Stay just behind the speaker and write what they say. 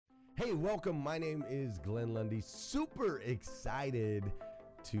Hey, welcome. My name is Glenn Lundy. Super excited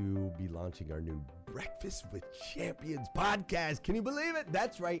to be launching our new Breakfast with Champions podcast. Can you believe it?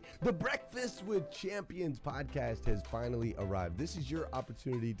 That's right. The Breakfast with Champions podcast has finally arrived. This is your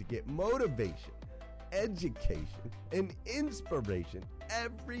opportunity to get motivation, education, and inspiration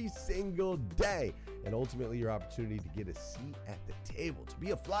every single day. And ultimately, your opportunity to get a seat at the table, to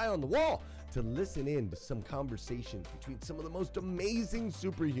be a fly on the wall, to listen in to some conversations between some of the most amazing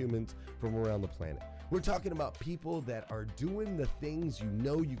superhumans from around the planet. We're talking about people that are doing the things you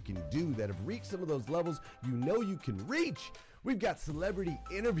know you can do, that have reached some of those levels you know you can reach. We've got celebrity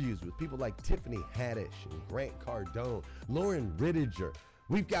interviews with people like Tiffany Haddish and Grant Cardone, Lauren Rittiger.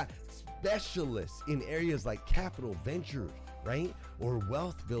 We've got specialists in areas like capital ventures, right? Or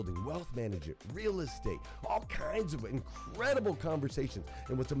wealth building, wealth management, real estate, all kinds of incredible conversations.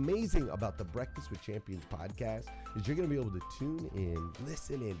 And what's amazing about the Breakfast with Champions podcast is you're going to be able to tune in,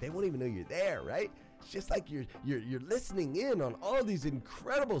 listen in. They won't even know you're there, right? It's just like you're listening in on all these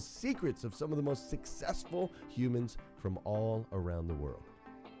incredible secrets of some of the most successful humans from all around the world.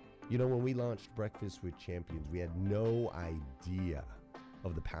 You know, when we launched Breakfast with Champions, we had no idea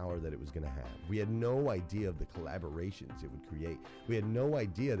of the power that it was going to have. We had no idea of the collaborations it would create. We had no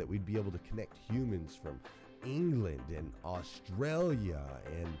idea that we'd be able to connect humans from England and Australia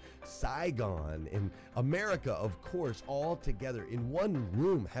and Saigon and America, of course, all together in one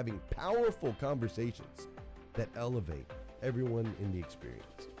room, having powerful conversations that elevate everyone in the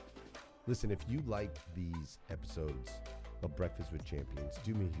experience. Listen, if you like these episodes of Breakfast with Champions,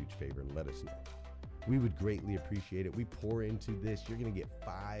 do me a huge favor and let us know. We would greatly appreciate it. We pour into this. You're going to get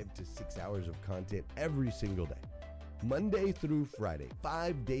 5 to 6 hours of content every single day, Monday through Friday,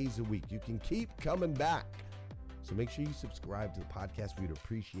 5 days a week. You can keep coming back. So make sure you subscribe to the podcast. We'd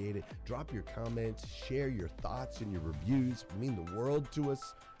appreciate it. Drop your comments, share your thoughts and your reviews. It would mean the world to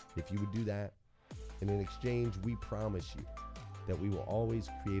us if you would do that. And in exchange, we promise you that we will always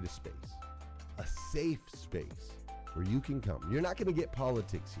create a space, a safe space where you can come. You're not going to get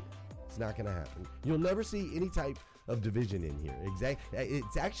politics here. It's not going to happen. You'll never see any type of division in here.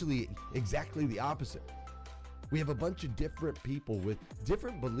 It's actually exactly the opposite. We have a bunch of different people with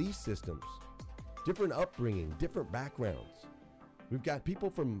different belief systems, different upbringing, different backgrounds. We've got people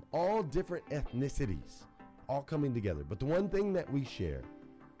from all different ethnicities all coming together. But the one thing that we share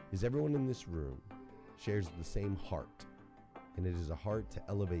is everyone in this room shares the same heart. And it is a heart to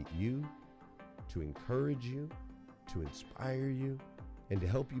elevate you, to encourage you, to inspire you, and to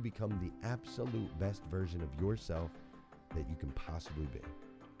help you become the absolute best version of yourself that you can possibly be.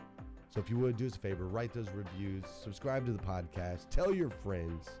 So if you would, do us a favor, write those reviews, subscribe to the podcast, tell your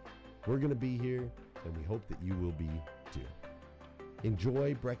friends. We're going to be here, and we hope that you will be too.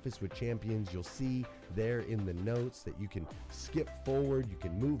 Enjoy Breakfast with Champions. You'll see there in the notes that you can skip forward, you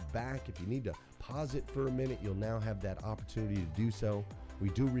can move back. If you need to pause it for a minute, you'll now have that opportunity to do so. We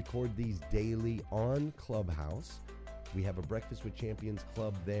do record these daily on Clubhouse. We have a Breakfast with Champions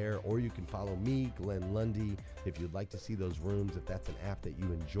club there, or you can follow me, Glenn Lundy, if you'd like to see those rooms. If that's an app that you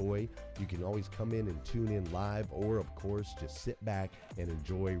enjoy, you can always come in and tune in live, or of course, just sit back and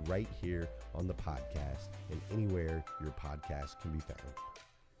enjoy right here on the podcast and anywhere your podcast can be found.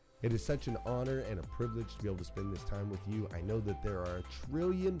 It is such an honor and a privilege to be able to spend this time with you. I know that there are a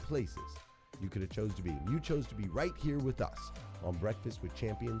trillion places you could have chose to be. You chose to be right here with us on Breakfast with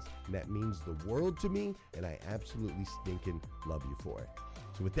Champions, and that means the world to me, and I absolutely stinking love you for it.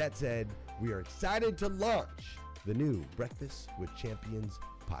 So with that said, we are excited to launch the new Breakfast with Champions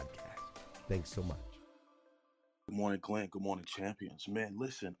podcast. Thanks so much. Good morning, Glenn. Good morning, champions. Man,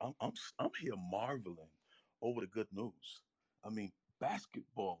 listen, I'm here marveling over the good news. I mean,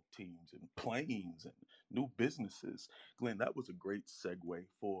 basketball teams and planes and new businesses. Glenn, that was a great segue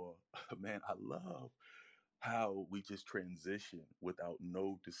for, man, I love how we just transition without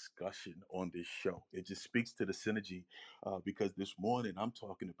no discussion on this show. It just speaks to the synergy because this morning I'm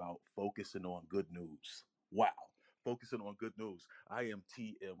talking about focusing on good news. Wow. Focusing on good news. I am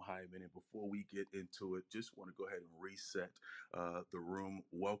T.M. Hyman, and before we get into it, just want to go ahead and reset the room.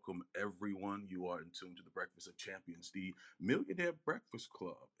 Welcome, everyone. You are in tune to the Breakfast of Champions, the Millionaire Breakfast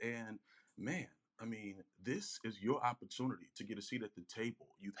Club. And man, I mean, this is your opportunity to get a seat at the table.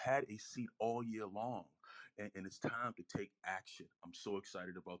 You've had a seat all year long, and it's time to take action. I'm so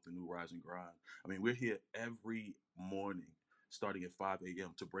excited about the new Rise and Grind. I mean, we're here every morning starting at 5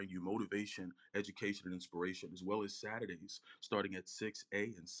 a.m. to bring you motivation, education, and inspiration, as well as Saturdays starting at 6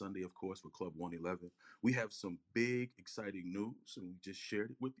 a.m. and Sunday, of course, for Club 111. We have some big, exciting news, and we just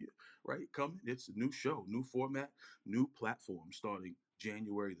shared it with you, right? Coming. It's a new show, new format, new platform starting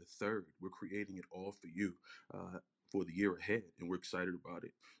January the 3rd. We're creating it all for you. for the year ahead, and we're excited about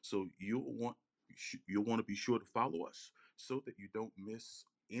it. So you'll want to be sure to follow us so that you don't miss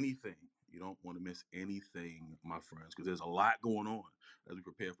anything. You don't want to miss anything, my friends, because there's a lot going on as we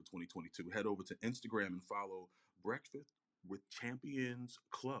prepare for 2022. Head over to Instagram and follow Breakfast with Champions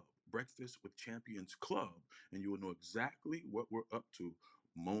Club. Breakfast with Champions Club, and you will know exactly what we're up to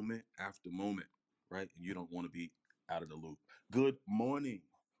moment after moment, right? And you don't want to be out of the loop. Good morning.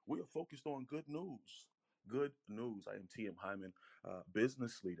 We are focused on good news. Good news. I am TM Hyman,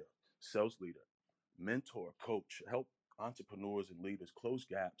 business leader, sales leader, mentor, coach, help entrepreneurs and leaders close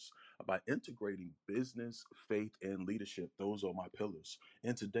gaps by integrating business, faith, and leadership. Those are my pillars.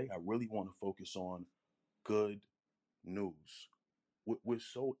 And today I really want to focus on good news. We're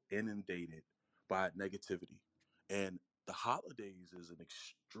so inundated by negativity, and the holidays is an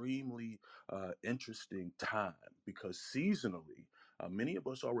extremely interesting time because seasonally many of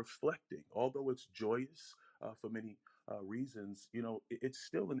us are reflecting. Although it's joyous for many reasons, it's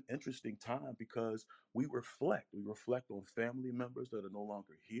still an interesting time because we reflect on family members that are no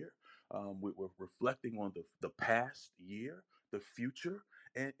longer here. We're reflecting on the past year, the future,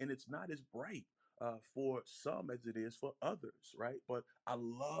 and it's not as bright for some as it is for others, right? But I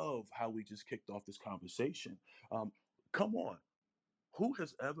love how we just kicked off this conversation. Um, Come on, who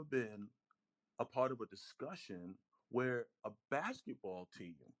has ever been a part of a discussion where a basketball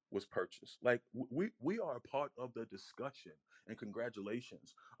team was purchased? Like we are a part of the discussion, and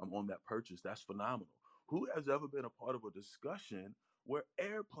congratulations on that purchase. That's phenomenal. Who has ever been a part of a discussion where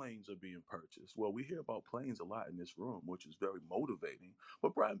airplanes are being purchased? Well, we hear about planes a lot in this room, which is very motivating.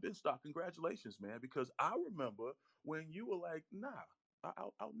 But Brian Benstock, congratulations, man, because I remember when you were like, nah,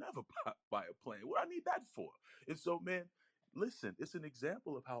 I'll never buy a plane. What I need that for? And so, man, listen, it's an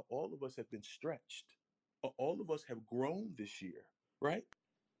example of how all of us have been stretched. All of us have grown this year, right?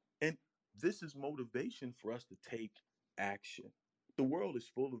 And this is motivation for us to take action. The world is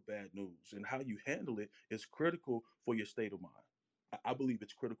full of bad news, and how you handle it is critical for your state of mind. I believe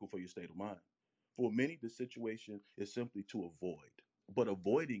it's critical for your state of mind. For many, the situation is simply to avoid, but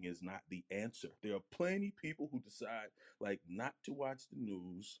avoiding is not the answer. There are plenty people who decide like not to watch the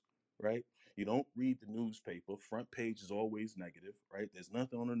news, right? You don't read the newspaper. Front page is always negative, right? There's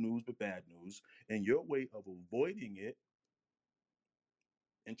nothing on the news but bad news. And your way of avoiding it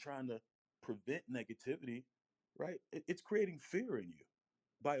and trying to prevent negativity, right? It's creating fear in you.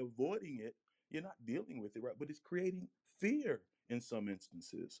 By avoiding it, you're not dealing with it, right? But it's creating fear in some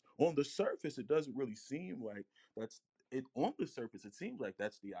instances. On the surface, it doesn't really seem like that's it. On the surface, it seems like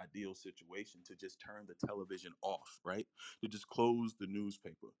that's the ideal situation to just turn the television off, right? To just close the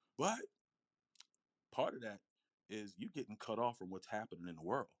newspaper. But part of that is you getting cut off from what's happening in the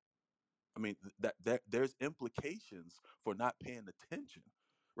world. I mean, that there's implications for not paying attention,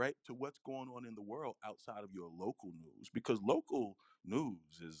 right, to what's going on in the world outside of your local news, because local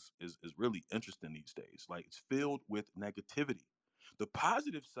news is really interesting these days. Like it's filled with negativity. The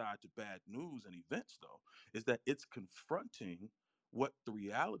positive side to bad news and events, though, is that it's confronting what the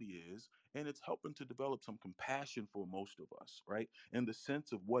reality is, and it's helping to develop some compassion for most of us, right, in the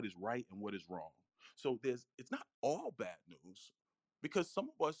sense of what is right and what is wrong. So it's not all bad news, because some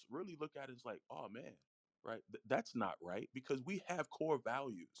of us really look at it as like, oh man, right? That's not right, because we have core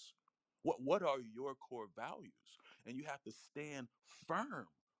values. What are your core values? And you have to stand firm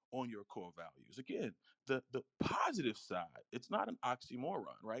on your core values. Again, the positive side, it's not an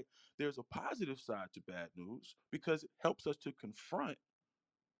oxymoron, right? There's a positive side to bad news because it helps us to confront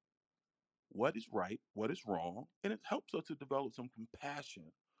what is right, what is wrong, and it helps us to develop some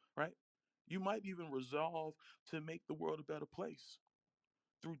compassion, right? You might even resolve to make the world a better place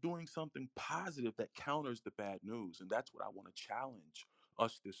through doing something positive that counters the bad news. And that's what I want to challenge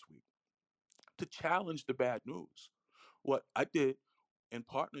us this week, to challenge the bad news. What I did in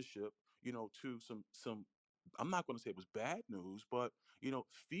partnership, to some I'm not going to say it was bad news, but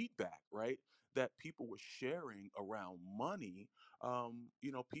feedback, right? That people were sharing around money.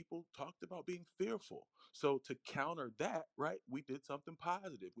 People talked about being fearful. So to counter that, right, we did something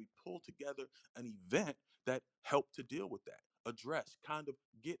positive. We pulled together an event that helped to deal with that, address, kind of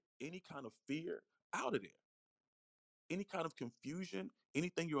get any kind of fear out of there, any kind of confusion,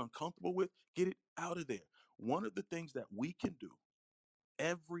 anything you're uncomfortable with, get it out of there. One of the things that we can do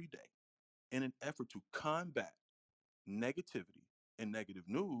every day in an effort to combat negativity and negative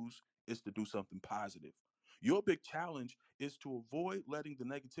news is to do something positive. Your big challenge is to avoid letting the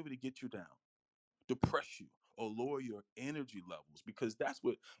negativity get you down, depress you, or lower your energy levels, because that's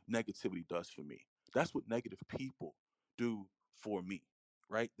what negativity does for me. That's what negative people do for me,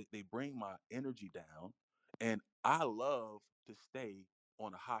 right? They bring my energy down, and I love to stay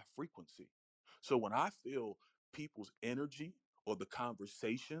on a high frequency. So when I feel people's energy or the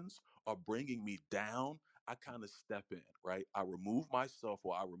conversations are bringing me down, I kind of step in, right? I remove myself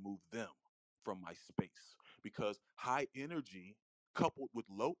or I remove them from my space because high energy coupled with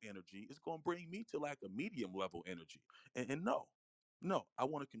low energy is going to bring me to like a medium level energy. And no, no, I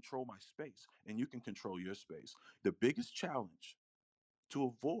want to control my space and you can control your space. The biggest challenge to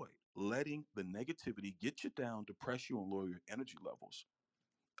avoid letting the negativity get you down, depress you, and lower your energy levels.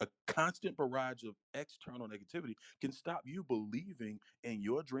 A constant barrage of external negativity can stop you believing in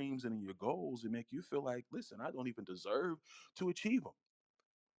your dreams and in your goals and make you feel like, listen, I don't even deserve to achieve them.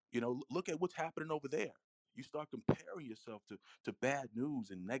 Look at what's happening over there. You start comparing yourself to bad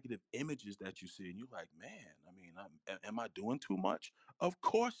news and negative images that you see, and you're like, man, I mean, am I doing too much? Of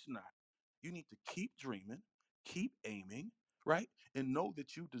course not. You need to keep dreaming, keep aiming, right? And know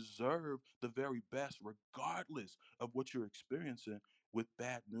that you deserve the very best, regardless of what you're experiencing with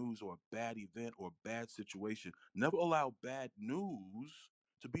bad news or a bad event or a bad situation. Never allow bad news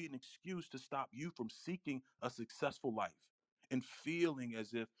to be an excuse to stop you from seeking a successful life and feeling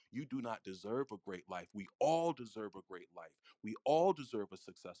as if you do not deserve a great life. We all deserve a great life. We all deserve a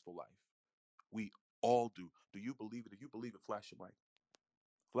successful life. We all do. Do you believe it? If you believe it, flash your mic.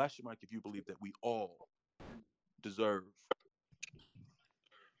 Flash your mic if you believe that we all deserve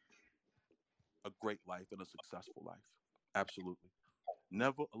a great life and a successful life. Absolutely.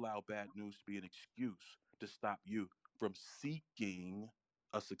 Never allow bad news to be an excuse to stop you from seeking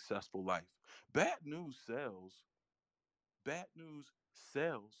a successful life. Bad news sells. Bad news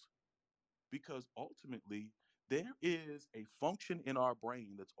sells because ultimately there is a function in our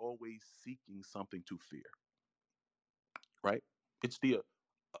brain that's always seeking something to fear, right? It's the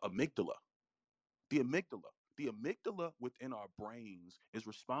amygdala. The amygdala. The amygdala within our brains is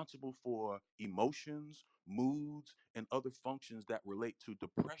responsible for emotions, moods, and other functions that relate to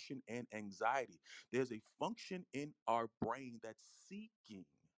depression and anxiety. There's a function in our brain that's seeking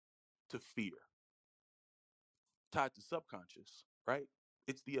to fear, tied to subconscious, right?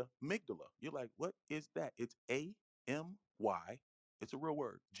 It's the amygdala. You're like, what is that? It's AMY. It's a real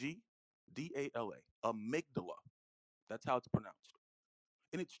word. GDALA. Amygdala. That's how it's pronounced.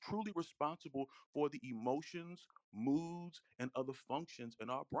 And it's truly responsible for the emotions, moods, and other functions in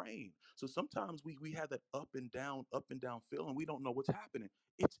our brain. So sometimes we have that up and down feeling. We don't know what's happening.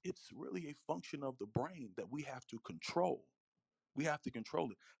 It's really a function of the brain that we have to control. We have to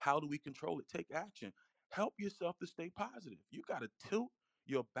control it. How do we control it? Take action. Help yourself to stay positive. You got to tilt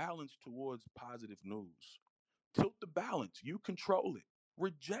your balance towards positive news. Tilt the balance. You control it.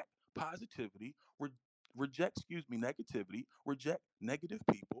 Reject positivity. Reject, negativity. Reject negative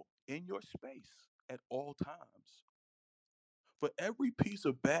people in your space at all times. For every piece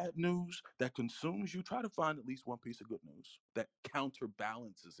of bad news that consumes you, try to find at least one piece of good news that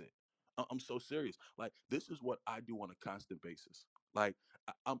counterbalances it. I'm so serious. Like this is what I do on a constant basis. Like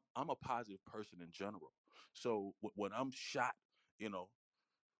I'm a positive person in general. So when I'm shot, you know,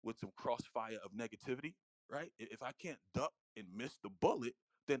 with some crossfire of negativity, right? If I can't duck and miss the bullet,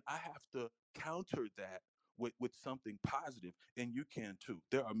 then I have to counter that with something positive, and you can too.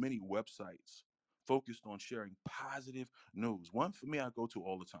 There are many websites focused on sharing positive news. One for me I go to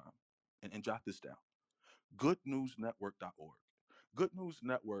all the time, and jot this down: goodnewsnetwork.org.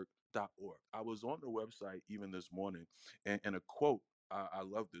 Goodnewsnetwork.org. I was on the website even this morning, and a quote, I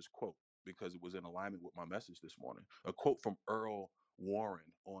love this quote because it was in alignment with my message this morning. A quote from Earl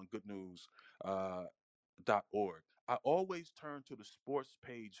Warren on goodnews.org. I always turn to the sports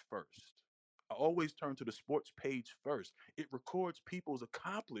page first. I always turn to the sports page first. It records people's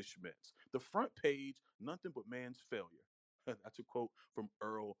accomplishments. The front page, nothing but man's failure. That's a quote from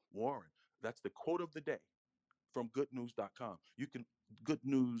Earl Warren. That's the quote of the day from goodnews.com. You can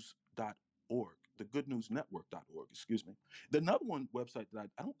goodnews.org, the goodnewsnetwork.org, excuse me. The another one website that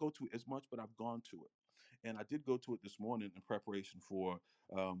I don't go to as much, but I've gone to it. And I did go to it this morning in preparation for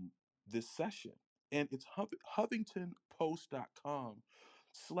this session. And it's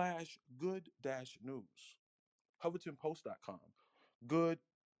huffingtonpost.com/good-news. Huffingtonpost.com, good/news.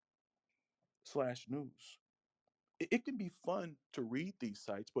 It can be fun to read these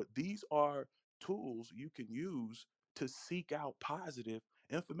sites, but these are tools you can use to seek out positive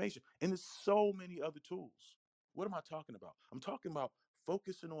information. And there's so many other tools. What am I talking about? I'm talking about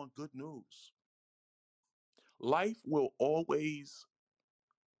focusing on good news. Life will always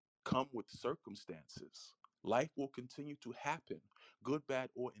come with circumstances. Life will continue to happen, good, bad,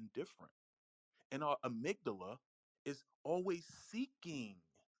 or indifferent. And our amygdala is always seeking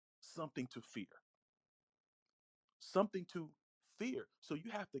something to fear, something to fear. So you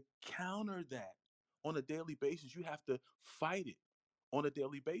have to counter that on a daily basis. You have to fight it on a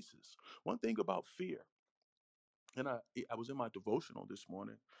daily basis. One thing about fear, And I was in my devotional this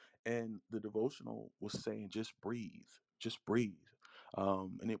morning, and the devotional was saying just breathe,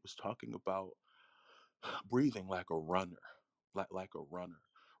 and it was talking about breathing like a runner, like a runner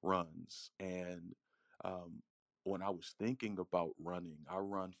runs. And um, when I was thinking about running, I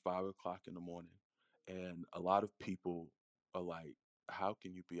run 5 o'clock in the morning, and a lot of people are like, "How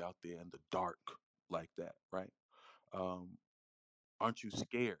can you be out there in the dark like that?" Right? Um, aren't you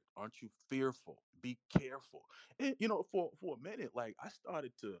scared? Aren't you fearful? Be careful. And for a minute, like I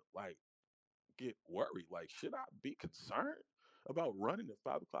started to like get worried. Like, should I be concerned about running at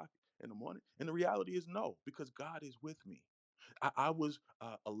 5 o'clock in the morning? And the reality is no, because God is with me. I was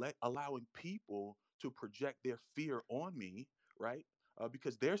allowing people to project their fear on me, right?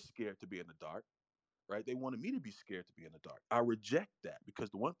 Because they're scared to be in the dark, right? They wanted me to be scared to be in the dark. I reject that because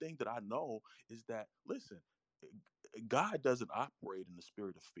the one thing that I know is that, listen, God doesn't operate in the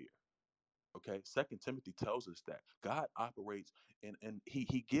spirit of fear. Okay, Second Timothy tells us that God operates and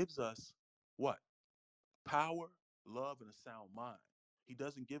he gives us what? Power, love, and a sound mind. He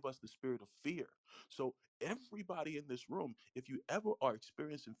doesn't give us the spirit of fear. So everybody in this room, if you ever are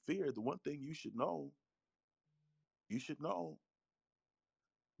experiencing fear, the one thing you should know,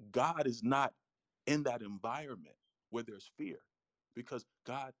 God is not in that environment where there's fear, because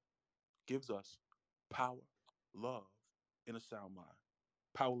God gives us power, love, and a sound mind.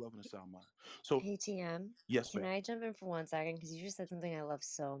 Power, love, and a sound mind. So Hey, TM, yes, can ma'am. I jump in for 1 second? Because you just said something I love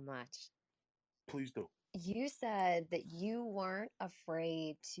so much. Please do. You said that you weren't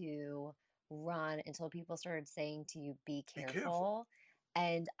afraid to run until people started saying to you, be Be careful. careful.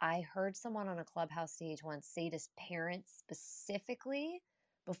 And I heard someone on a clubhouse stage once say to parents specifically,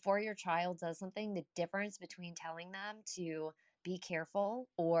 before your child does something, the difference between telling them to be careful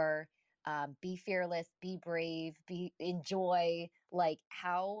or be fearless, be brave, be enjoy, like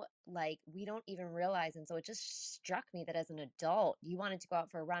how like we don't even realize. And so it just struck me that as an adult, you wanted to go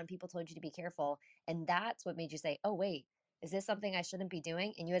out for a run, people told you to be careful, and that's what made you say, oh, wait, is this something I shouldn't be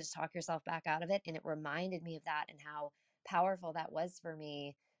doing? And you had to talk yourself back out of it. And it reminded me of that and how powerful that was for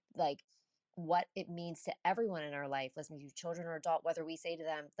me. Like, what it means to everyone in our life, listening to children or adult, whether we say to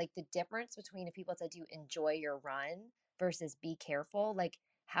them, like the difference between if people said to you, enjoy your run versus be careful, like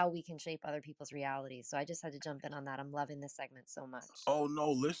how we can shape other people's realities. So I just had to jump in on that. I'm loving this segment so much. Oh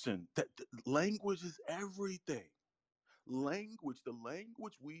no, listen. Language is everything. The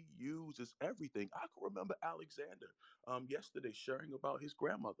language we use is everything. I can remember Alexander yesterday sharing about his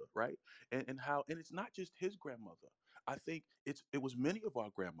grandmother, right? And how, and it's not just his grandmother. I think it was many of our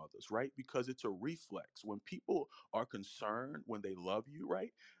grandmothers, right? Because it's a reflex. When people are concerned, when they love you,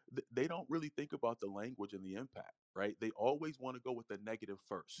 right? They don't really think about the language and the impact, right? They always want to go with the negative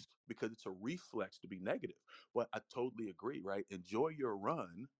first because it's a reflex to be negative. But I totally agree, right? Enjoy your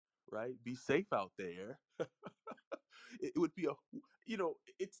run, right? Be safe out there. It would be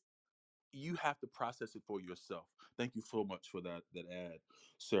it's, you have to process it for yourself. Thank you so much for that ad,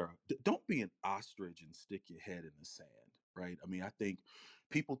 Sarah. Don't be an ostrich and stick your head in the sand, right? I mean, I think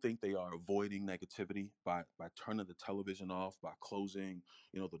people think they are avoiding negativity by turning the television off, by closing,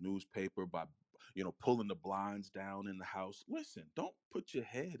 the newspaper, by pulling the blinds down in the house. Listen, don't put your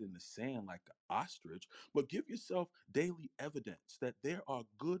head in the sand like an ostrich, but give yourself daily evidence that there are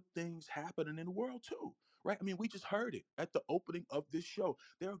good things happening in the world too, right? I mean, we just heard it at the opening of this show.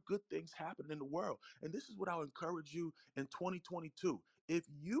 There are good things happening in the world. And this is what I'll encourage you in 2022. If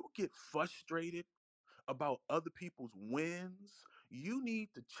you get frustrated about other people's wins, you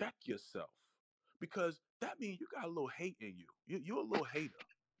need to check yourself, because that means you got a little hate in you. You're a little hater.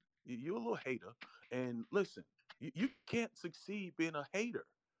 You're a little hater. And listen, you can't succeed being a hater,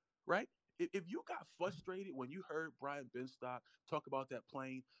 right? If you got frustrated when you heard Brian Benstock talk about that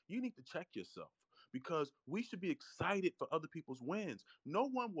plane, you need to check yourself, because we should be excited for other people's wins. No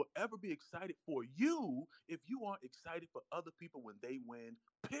one will ever be excited for you if you aren't excited for other people when they win,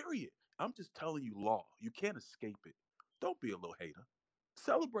 period. I'm just telling you law. You can't escape it. Don't be a little hater.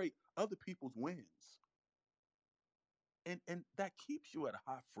 Celebrate other people's wins. And that keeps you at a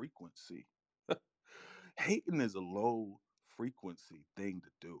high frequency. Hating is a low frequency thing to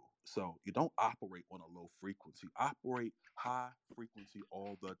do. So you don't operate on a low frequency. Operate high frequency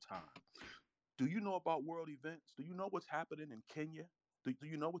all the time. Do you know about world events? Do you know what's happening in Kenya? Do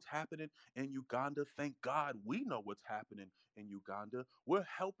you know what's happening in Uganda? Thank God we know what's happening in Uganda. We're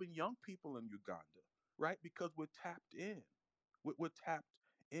helping young people in Uganda, right? Because we're tapped in. We're tapped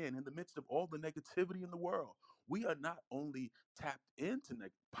in the midst of all the negativity in the world. We are not only tapped into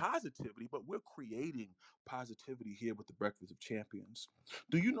positivity, but we're creating positivity here with the Breakfast of Champions.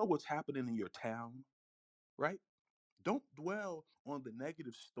 Do you know what's happening in your town, right? Don't dwell on the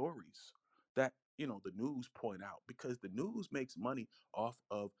negative stories that the news point out, because the news makes money off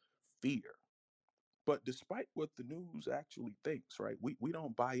of fear. But despite what the news actually thinks, right, we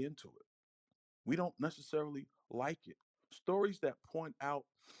don't buy into it. We don't necessarily like it. Stories that point out,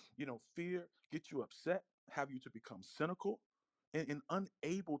 fear, get you upset, have you to become cynical, and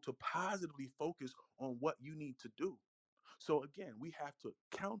unable to positively focus on what you need to do. So again, we have to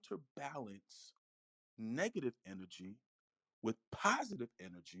counterbalance negative energy with positive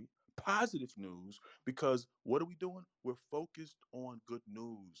energy, positive news, because what are we doing? We're focused on good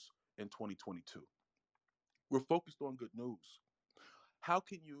news in 2022. We're focused on good news. How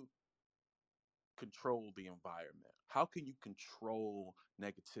can you control the environment? How can you control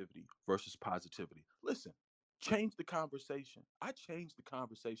negativity versus positivity? Listen, change the conversation. I change the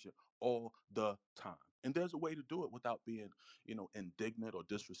conversation all the time. And there's a way to do it without being, indignant or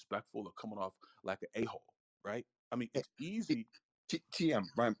disrespectful or coming off like an a-hole, right? I mean, Hey, it's easy. TM,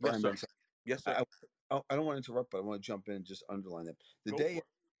 Brian, Yes, Brian sir. Benson. Yes, sir. I, I don't want to interrupt, but I want to jump in and just underline that. The Go day for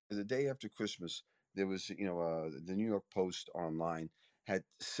it. the day after Christmas, there was, the New York Post online had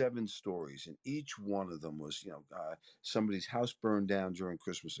 7 stories, and each one of them was, somebody's house burned down during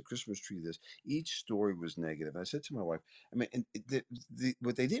Christmas, a Christmas tree. This each story was negative. And I said to my wife, I mean, and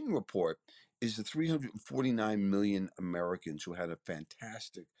what they didn't report is the 349 million Americans who had a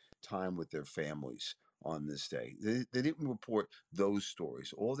fantastic time with their families on this day. They didn't report those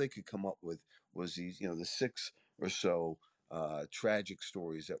stories. All they could come up with was these, the 6 or so tragic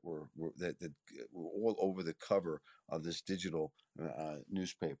stories that were all over the cover of this digital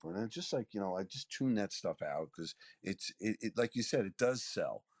newspaper. And it's just like, I just tune that stuff out because it like you said, it does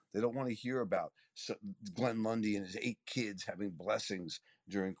sell. They don't want to hear about Glenn Lundy and his 8 kids having blessings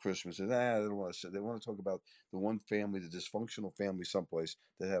during Christmas. And they don't want to say. They want to talk about the one family, the dysfunctional family someplace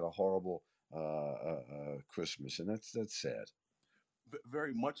that had a horrible Christmas, and that's sad.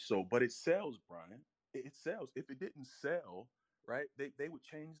 Very much so, but it sells, Brian. It sells. If it didn't sell, right, they would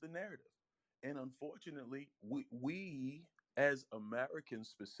change the narrative. And unfortunately, we as Americans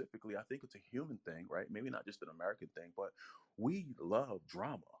specifically, I think it's a human thing, right? Maybe not just an American thing, but we love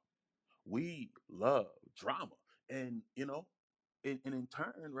drama. We love drama. And and in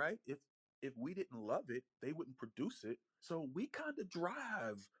turn, right, if we didn't love it, they wouldn't produce it. So we kind of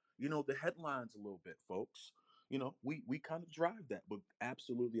drive, the headlines a little bit, folks. We kind of drive that. But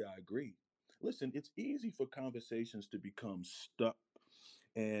absolutely, I agree. Listen, it's easy for conversations to become stuck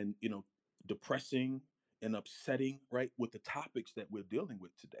and depressing and upsetting, right, with the topics that we're dealing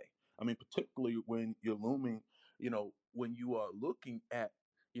with today. I mean, particularly when you're looming, when you are looking at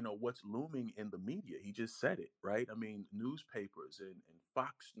what's looming in the media. He just said it, right? I mean, newspapers and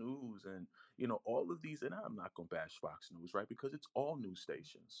Fox News and all of these. And I'm not going to bash Fox News, right, because it's all news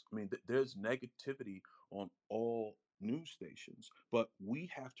stations. I mean, there's negativity on all news stations, but we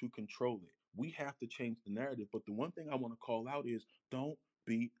have to control it. We have to change the narrative. But the one thing I want to call out is, don't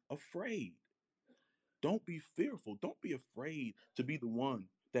be afraid. Don't be fearful. Don't be afraid to be the one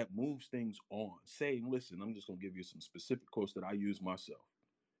that moves things on. Saying, listen, I'm just going to give you some specific quotes that I use myself.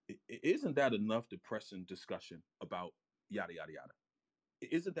 Isn't that enough depressing discussion about yada, yada,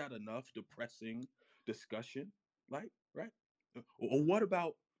 yada? Isn't that enough depressing discussion? Like, right? Or what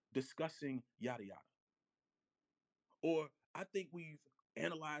about discussing yada, yada? Or I think we've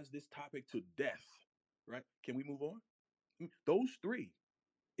analyzed this topic to death, right? Can we move on? Those three.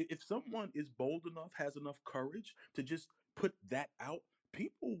 If someone is bold enough, has enough courage to just put that out,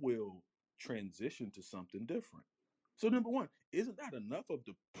 people will transition to something different. So, number one, isn't that enough of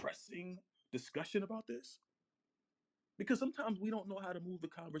depressing discussion about this? Because sometimes we don't know how to move the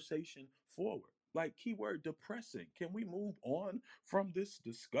conversation forward. Like, keyword depressing. Can we move on from this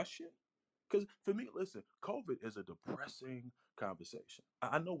discussion? Because for me, listen, COVID is a depressing conversation.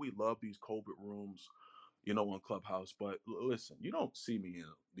 I know we love these COVID rooms, on Clubhouse, but listen, you don't see me in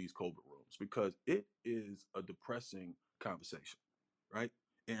these COVID rooms because it is a depressing conversation, right?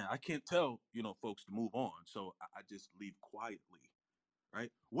 And I can't tell, folks to move on. So I just leave quietly,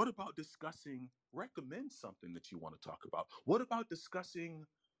 right? What about discussing, recommend something that you want to talk about? What about discussing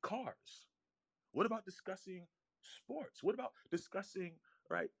cars? What about discussing sports? What about discussing,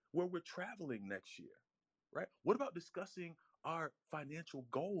 right, where we're traveling next year, right? What about discussing our financial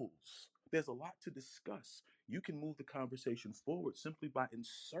goals? There's a lot to discuss. You can move the conversation forward simply by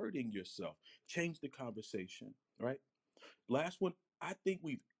inserting yourself, change the conversation, right? Last one, I think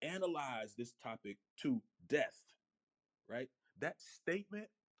we've analyzed this topic to death, right? That statement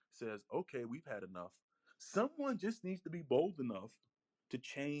says, okay, we've had enough. Someone just needs to be bold enough to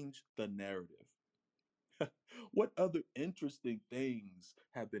change the narrative. What other interesting things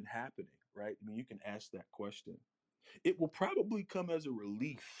have been happening, right? I mean, you can ask that question. It will probably come as a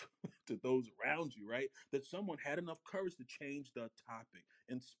relief to those around you, right? That someone had enough courage to change the topic.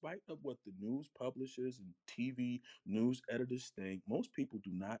 In spite of what the news publishers and TV news editors think, most people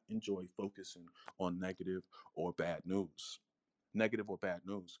do not enjoy focusing on negative or bad news. Negative or bad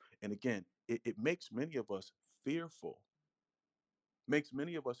news. And again, it makes many of us fearful. Makes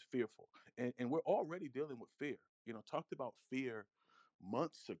many of us fearful. And we're already dealing with fear. Talked about fear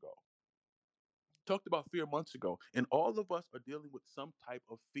months ago talked about fear months ago, and all of us are dealing with some type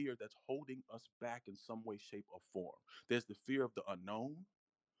of fear that's holding us back in some way, shape, or form. There's the fear of the unknown.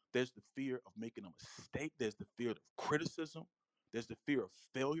 There's the fear of making a mistake. There's the fear of criticism. There's the fear of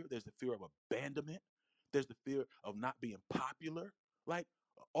failure. There's the fear of abandonment. There's the fear of not being popular. Like,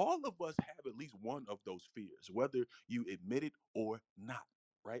 all of us have at least one of those fears, whether you admit it or not,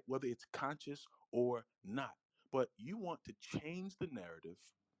 right? Whether it's conscious or not. But you want to change the narrative,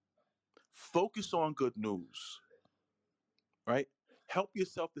 focus on good news, right? Help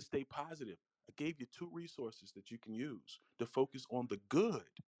yourself to stay positive. I gave you two resources that you can use to focus on the good.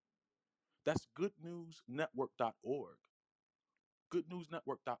 That's goodnewsnetwork.org.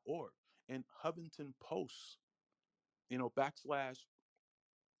 Goodnewsnetwork.org and Huffington Post, backslash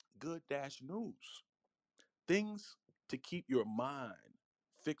good dash news. Things to keep your mind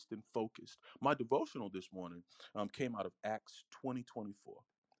fixed and focused. My devotional this morning came out of Acts 2024.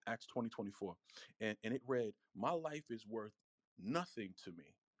 Acts 2024. And it read, "My life is worth nothing to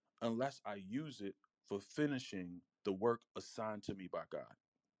me unless I use it for finishing the work assigned to me by God,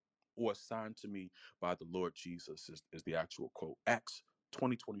 or assigned to me by the Lord Jesus," is the actual quote. Acts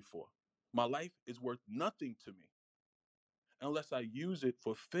 2024. "My life is worth nothing to me unless I use it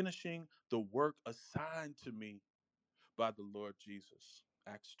for finishing the work assigned to me by the Lord Jesus."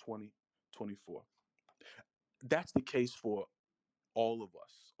 Acts 20:24. That's the case for all of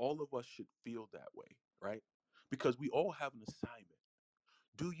us. All of us should feel that way, right? Because we all have an assignment.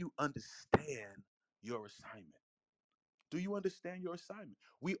 Do you understand your assignment? Do you understand your assignment?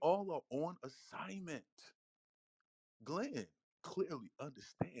 We all are on assignment. Glenn clearly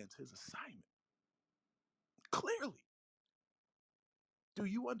understands his assignment. Clearly. Do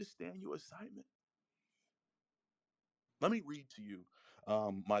you understand your assignment? Let me read to you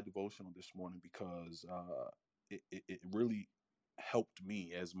my devotional this morning, because it really helped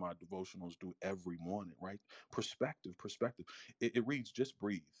me, as my devotionals do every morning, right? Perspective. It reads, "Just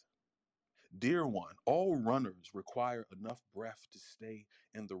breathe. Dear one, all runners require enough breath to stay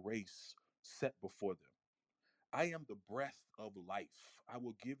in the race set before them. I am the breath of life. I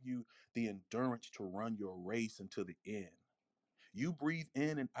will give you the endurance to run your race until the end. You breathe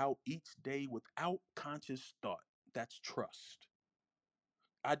in and out each day without conscious thought. That's trust.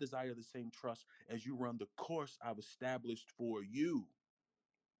 I desire the same trust as you run the course I've established for you.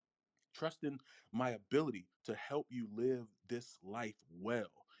 Trust in my ability to help you live this life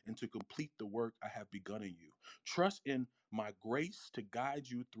well and to complete the work I have begun in you. Trust in my grace to guide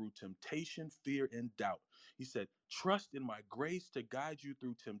you through temptation, fear, and doubt." He said, "Trust in my grace to guide you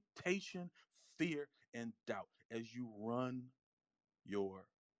through temptation, fear, and doubt as you run your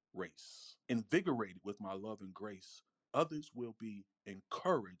race. Invigorated with my love and grace, others will be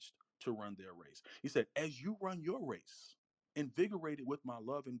encouraged to run their race." He said, "As you run your race, invigorated with my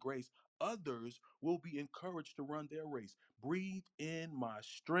love and grace, others will be encouraged to run their race. Breathe in my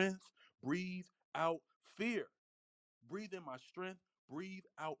strength, breathe out fear. Breathe in my strength, breathe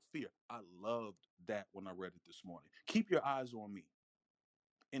out fear." I loved that when I read it this morning. Keep your eyes on me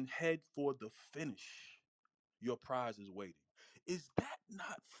and head for the finish. Your prize is waiting. Is that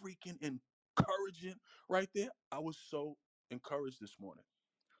not freaking encouraging right there? I was so encouraged this morning.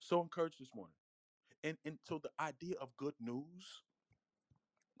 So encouraged this morning. And so the idea of good news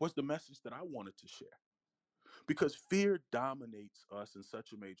was the message that I wanted to share, because fear dominates us in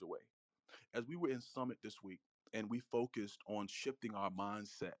such a major way. As we were in Summit this week and we focused on shifting our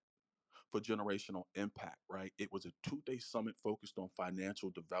mindset for generational impact, right? It was a 2-day summit focused on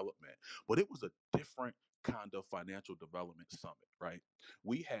financial development, but it was a different kind of financial development summit, right?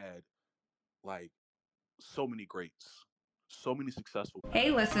 We had like so many greats, so many successful. Hey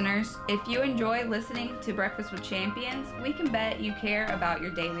listeners, if you enjoy listening to Breakfast with Champions, we can bet you care about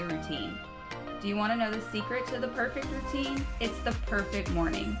your daily routine. Do you want to know the secret to the perfect routine? It's the perfect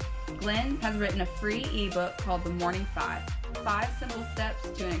morning. Glenn has written a free ebook called The Morning 5 Simple Steps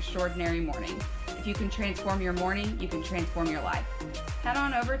to an Extraordinary Morning. If you can transform your morning, you can transform your life. Head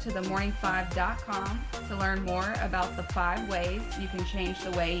on over to themorning5.com to learn more about the 5 ways you can change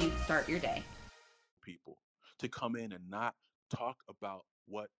the way you start your day. People to come in and not talk about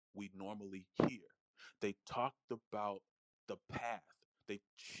what we normally hear. They talked about the path. They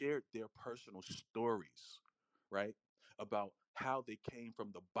shared their personal stories, right? About how they came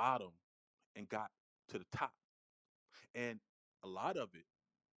from the bottom and got to the top. And a lot of it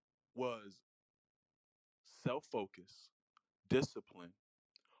was self focus, discipline,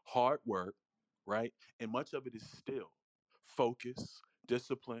 hard work, right? And much of it is still focus,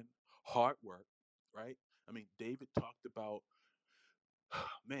 discipline, hard work, right? I mean, David talked about,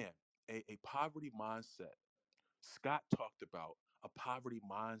 man, a poverty mindset. Scott talked about a poverty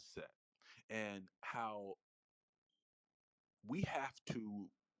mindset and how we have to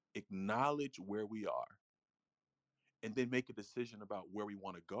acknowledge where we are and then make a decision about where we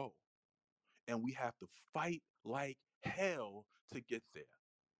want to go. And we have to fight like hell to get there.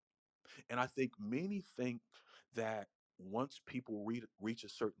 And I think many think that once people reach a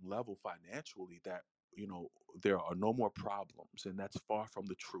certain level financially, that you know there are no more problems, and that's far from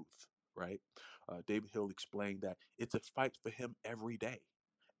the truth, right? David Hill explained that it's a fight for him every day.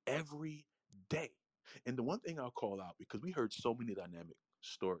 And the one thing I'll call out, because we heard so many dynamic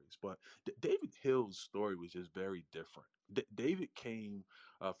stories, but David Hill's story was just very different. David came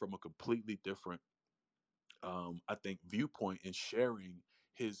from a completely different I think viewpoint in sharing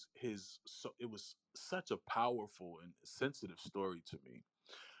his so it was such a powerful and sensitive story to me.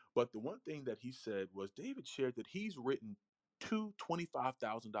 But the one thing that he said was David shared that he's written two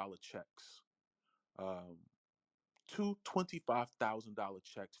 $25,000 checks, um, two $25,000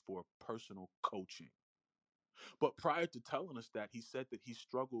 checks for personal coaching. But prior to telling us that, he said that he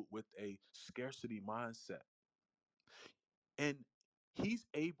struggled with a scarcity mindset. And he's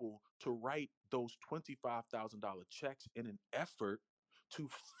able to write those $25,000 checks in an effort to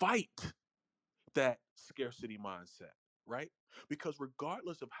fight that scarcity mindset, right? Because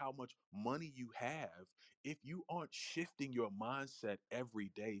regardless of how much money you have, if you aren't shifting your mindset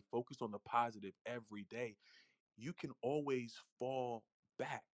every day, focused on the positive every day, you can always fall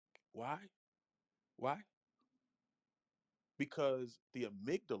back. Why? Why? Because the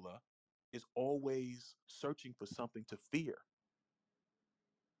amygdala is always searching for something to fear.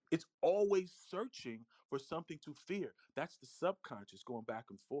 It's always searching for something to fear. That's the subconscious going back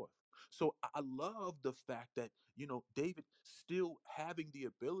and forth. So I love the fact that, David still having the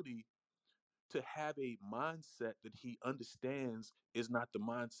ability to have a mindset that he understands is not the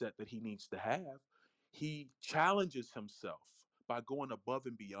mindset that he needs to have. He challenges himself by going above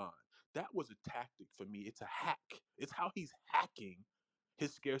and beyond. That was a tactic for me. It's a hack. It's how he's hacking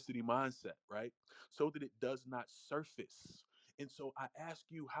his scarcity mindset, right? So that it does not surface. And so I ask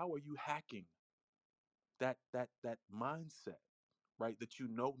you, how are you hacking that mindset, right? That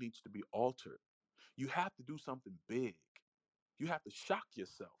needs to be altered. You have to do something big. You have to shock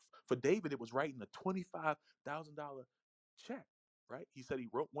yourself. For David, it was writing a $25,000 check, right? He said he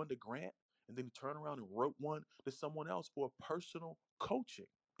wrote one to Grant and then he turned around and wrote one to someone else for personal coaching.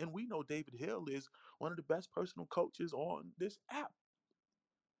 And we know David Hill is one of the best personal coaches on this app.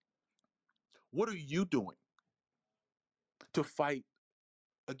 What are you doing to fight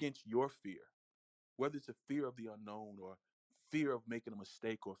against your fear? Whether it's a fear of the unknown or fear of making a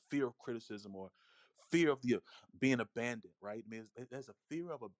mistake or fear of criticism or fear of the being abandoned, right? I mean, there's a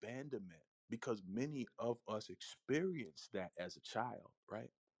fear of abandonment because many of us experience that as a child,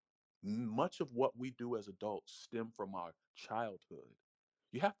 right? Much of what we do as adults stem from our childhood.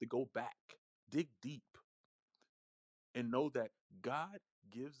 You have to go back, dig deep, and know that God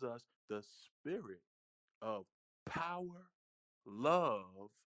gives us the spirit of power,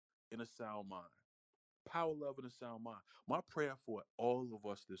 love, and a sound mind. Power, love, and a sound mind. My prayer for all of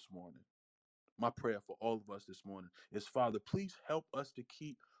us this morning, my prayer for all of us this morning is, Father, please help us to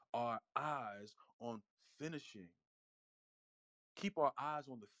keep our eyes on finishing. Keep our eyes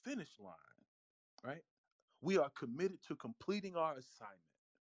on the finish line, right? We are committed to completing our assignment.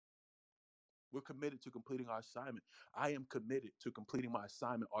 We're committed to completing our assignment. I am committed to completing my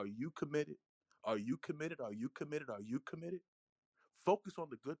assignment. Are you committed? Are you committed? Are you committed? Are you committed? Focus on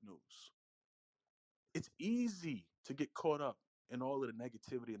the good news. It's easy to get caught up in all of the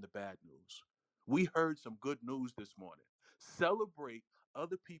negativity and the bad news. We heard some good news this morning. Celebrate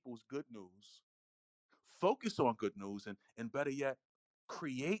other people's good news. Focus on good news and better yet,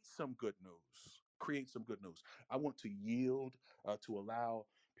 create some good news. Create some good news. I want to yield to allow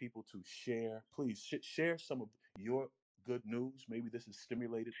people to share. Please share some of your good news. Maybe this has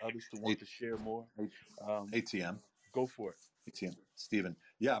stimulated others to want A- to share more. Um, ATM, go for it. ATM, Stephen.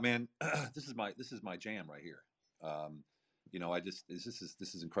 Yeah, man, this is my jam right here. I just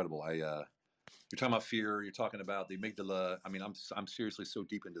this is incredible. You're talking about fear. You're talking about the amygdala. I mean, I'm seriously so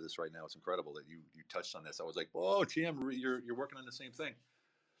deep into this right now. It's incredible that you touched on this. I was like, oh, TM, you're working on the same thing.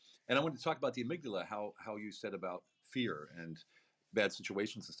 And I wanted to talk about the amygdala. How you said about fear, and bad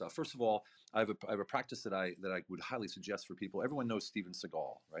situations and stuff. First of all, I have a practice that I would highly suggest for people. Everyone knows Steven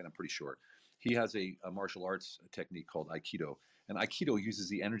Seagal, right? I'm pretty sure he has a martial arts technique called Aikido, and Aikido uses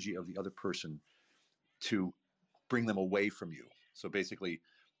the energy of the other person to bring them away from you. So basically,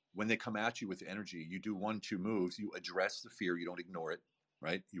 when they come at you with energy, you do 1, 2 moves. You address the fear. You don't ignore it,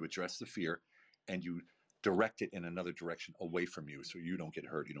 right? You address the fear, and you direct it in another direction away from you, so you don't get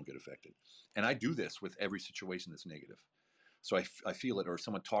hurt, you don't get affected. And I do this with every situation that's negative. So I feel it, or if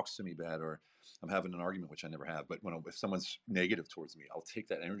someone talks to me bad, or I'm having an argument, which I never have, but if someone's negative towards me, I'll take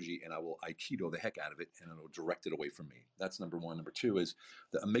that energy and I will Aikido the heck out of it, and it'll direct it away from me. That's number one. Number two is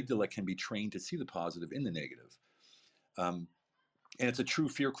the amygdala can be trained to see the positive in the negative. Um, and it's a true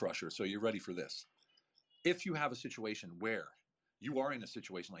fear crusher. So you're ready for this. If you have a situation where you are in a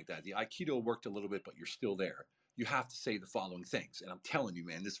situation like that, the Aikido worked a little bit, but you're still there, you have to say the following things. And I'm telling you,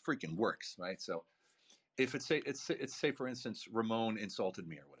 man, this freaking works, right? So if it's say for instance, Ramon insulted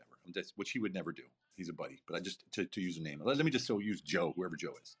me or whatever, which he would never do. He's a buddy, but I just to use a name. Let me just use Joe, whoever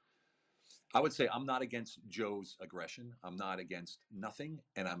Joe is. I would say I'm not against Joe's aggression. I'm not against nothing,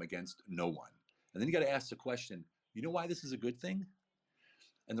 and I'm against no one. And then you got to ask the question, you know why this is a good thing?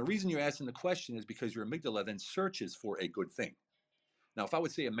 And the reason you're asking the question is because your amygdala then searches for a good thing. Now, if I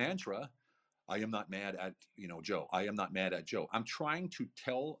would say a mantra, I am not mad at Joe. I am not mad at Joe. I'm trying to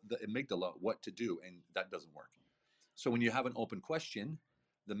tell the amygdala what to do, and that doesn't work. So when you have an open question,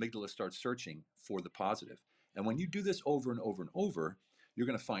 the amygdala starts searching for the positive. And when you do this over and over and over, you're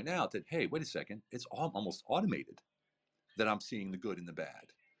going to find out that, hey, wait a second, it's almost automated that I'm seeing the good in the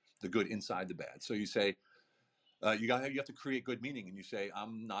bad, the good inside the bad. So you say, you have to create good meaning, and you say,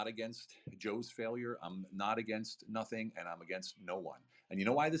 I'm not against Joe's failure, I'm not against nothing, and I'm against no one. And you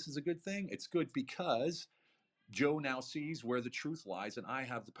know why this is a good thing? It's good because Joe now sees where the truth lies, and I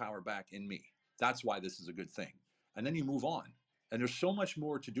have the power back in me. That's why this is a good thing. And then you move on. And there's so much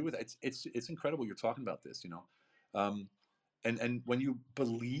more to do with it. It's incredible you're talking about this, and when you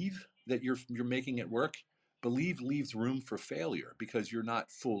believe that you're making it work, believe leaves room for failure because you're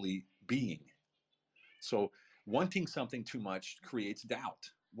not fully being. So wanting something too much creates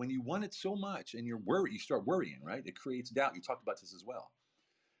doubt. When you want it so much and you're worried, you start worrying, right? It creates doubt. You talked about this as well.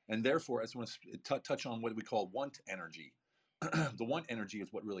 And therefore, I just want to touch on what we call want energy. The want energy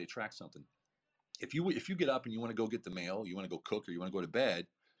is what really attracts something. If you get up and you want to go get the mail, you want to go cook, or you want to go to bed,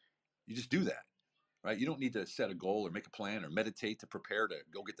 you just do that, right? You don't need to set a goal or make a plan or meditate to prepare to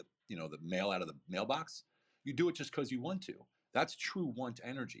go get the mail out of the mailbox. You do it just because you want to. That's true want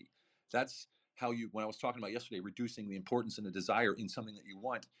energy. That's how when I was talking about yesterday, reducing the importance and the desire in something that you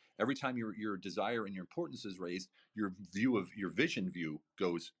want. Every time your desire and your importance is raised, your vision view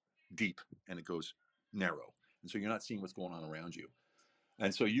goes deep and it goes narrow. And so you're not seeing what's going on around you.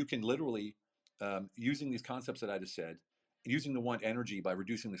 And so you can literally, using these concepts that I just said, using the want energy by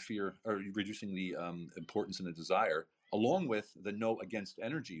reducing the fear or reducing the importance and the desire, along with the no against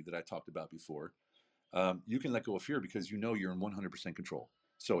energy that I talked about before, you can let go of fear because you're in 100% control.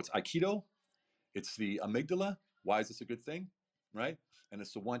 So it's Aikido, it's the amygdala. Why is this a good thing, right? And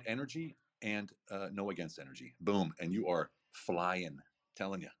it's the want energy and no against energy. Boom, and you are flying.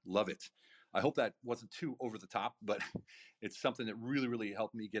 Telling you, love it. I hope that wasn't too over the top, but it's something that really, really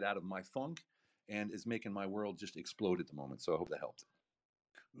helped me get out of my funk and is making my world just explode at the moment. So I hope that helped.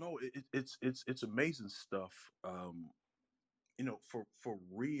 No, it's amazing stuff. For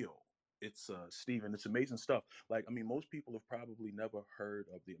real. It's Stephen, it's amazing stuff. Like, I mean, most people have probably never heard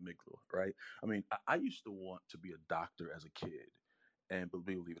of the amygdala, right? I mean, I used to want to be a doctor as a kid. And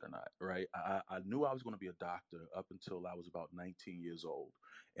believe it or not, right? I knew I was going to be a doctor up until I was about 19 years old.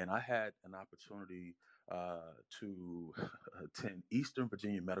 And I had an opportunity to attend Eastern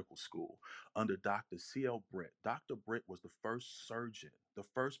Virginia Medical School under Dr. C.L. Britt. Dr. Britt was the first surgeon, the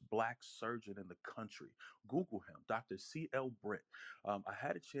first black surgeon in the country. Google him, Dr. C.L. Britt. I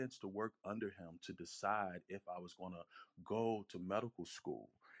had a chance to work under him to decide if I was going to go to medical school.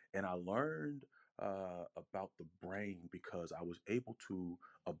 And I learned about the brain because I was able to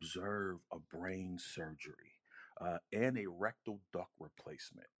observe a brain surgery and a rectal duct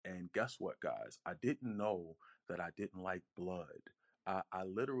replacement. And guess what, guys? I didn't know that I didn't like blood. I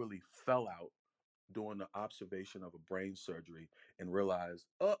literally fell out doing the observation of a brain surgery and realized,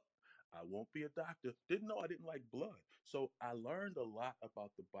 oh, I won't be a doctor. Didn't know I didn't like blood. So I learned a lot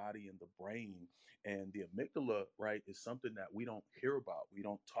about the body and the brain. And the amygdala, right, is something that we don't hear about, we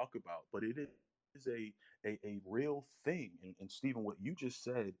don't talk about, but it is is a real thing. And Stephen, what you just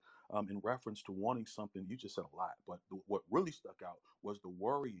said in reference to wanting something, you just said a lot. But what really stuck out was the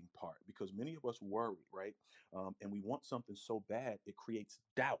worrying part, because many of us worry, right? And we want something so bad, it creates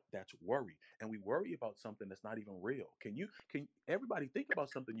doubt. That's worry. And we worry about something that's not even real. Can everybody think about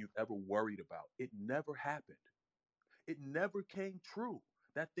something you've ever worried about? It never happened. It never came true.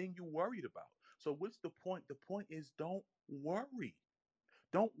 That thing you worried about. So what's the point? The point is don't worry.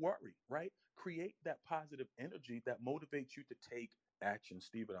 Don't worry, right? Create that positive energy that motivates you to take action.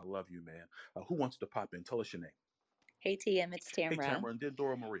 Steven, I love you, man. Who wants to pop in? Tell us your name. Hey TM, it's Hey, Tamra. Tamara, and then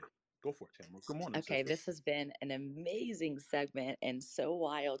Dora Maria. Go for it, Tamara. Good morning, Okay, sister. this has been an amazing segment and so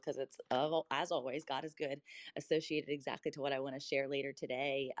wild because it's, as always, God is good, associated exactly to what I want to share later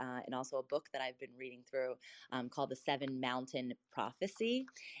today, and also a book that I've been reading through called The Seven Mountain Prophecy.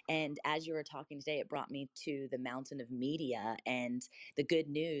 And as you were talking today, it brought me to the mountain of media and the good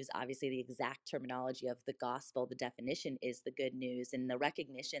news. Obviously, the exact terminology of the gospel, the definition is the good news, and the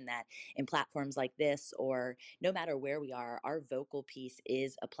recognition that in platforms like this, or no matter where we are, our vocal piece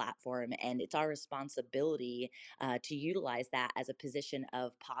is a platform, and it's our responsibility to utilize that as a position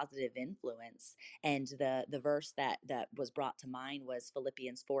of positive influence. And the verse that was brought to mind was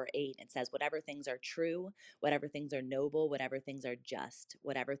Philippians 4:8. It says, "Whatever things are true, whatever things are noble, whatever things are just,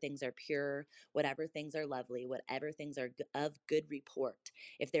 whatever things are pure, whatever things are lovely, whatever things are of good report,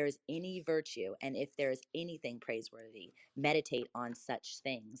 if there is any virtue and if there is anything praiseworthy, meditate on such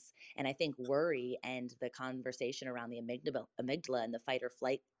things." And I think worry and the conversation around the amygdala and the fight or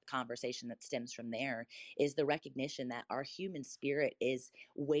flight conversation that stems from there is the recognition that our human spirit is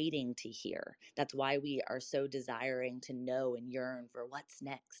waiting to hear. That's why we are so desiring to know and yearn for what's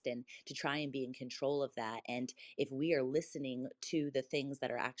next and to try and be in control of that. And if we are listening to the things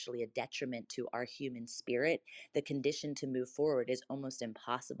that are actually a detriment to our human spirit, the condition to move forward is almost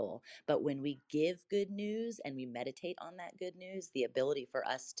impossible. But when we give good news and we meditate on that good news, the ability for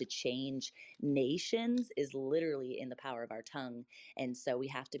us to change nations is literally in the power of our tongue. And so we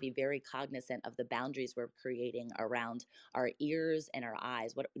have to be very cognizant of the boundaries we're creating around our ears and our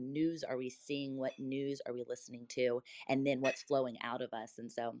eyes. What news are we seeing? What news are we listening to? And then what's flowing out of us?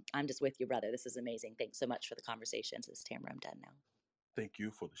 And so I'm just with you, brother. This is amazing. Thanks so much for the conversation. This is Tamara. I'm done now. Thank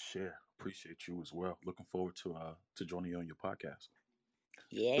you for the share. Appreciate you as well. Looking forward to joining you on your podcast.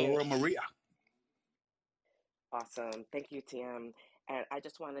 Yeah. Dora Maria. Awesome. Thank you, TM. And I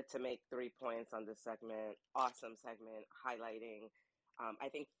just wanted to make 3 points on this segment. Awesome segment highlighting. I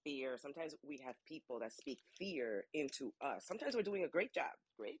think fear, sometimes we have people that speak fear into us. Sometimes we're doing a great job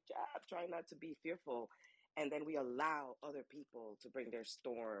trying not to be fearful. And then we allow other people to bring their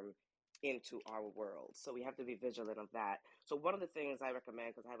storm into our world. So we have to be vigilant of that. So one of the things I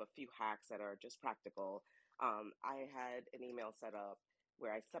recommend, because I have a few hacks that are just practical, I had an email set up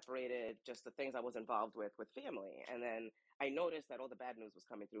where I separated just the things I was involved with family. And then I noticed that all the bad news was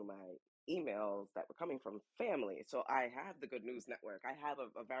coming through my emails that were coming from family. So I have the Good News Network. I have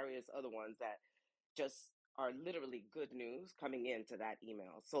a various other ones that just are literally good news coming into that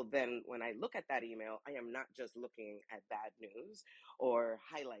email. So then when I look at that email, I am not just looking at bad news or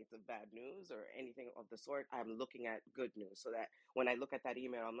highlights of bad news or anything of the sort. I'm looking at good news so that when I look at that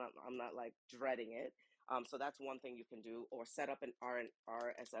email, I'm not like dreading it. So that's one thing you can do, or set up an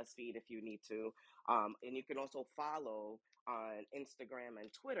RSS feed if you need to. And you can also follow on Instagram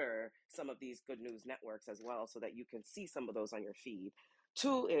and Twitter some of these good news networks as well, so that you can see some of those on your feed.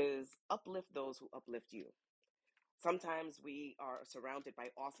 Two is uplift those who uplift you. Sometimes we are surrounded by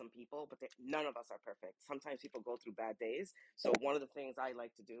awesome people, but none of us are perfect. Sometimes people go through bad days. So one of the things I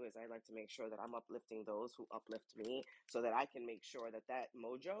like to do is I like to make sure that I'm uplifting those who uplift me, so that I can make sure that that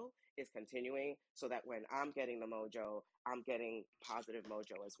mojo is continuing, so that when I'm getting the mojo, I'm getting positive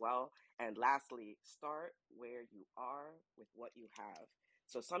mojo as well. And lastly, start where you are with what you have.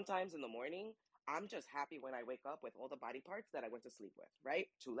 So sometimes in the morning, I'm just happy when I wake up with all the body parts that I went to sleep with, right?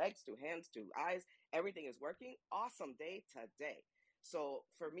 2 legs, 2 hands, 2 eyes, everything is working. Awesome day today. So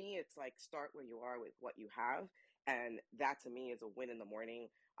for me, it's like start where you are with what you have. And that to me is a win in the morning.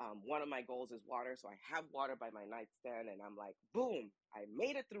 One of my goals is water. So I have water by my nightstand, and I'm like, boom, I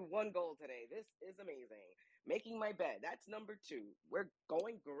made it through one goal today. This is amazing. Making my bed, that's number 2. We're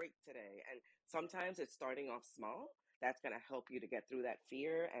going great today. And sometimes it's starting off small. That's going to help you to get through that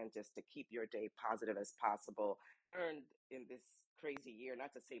fear and just to keep your day positive as possible. Learned in this crazy year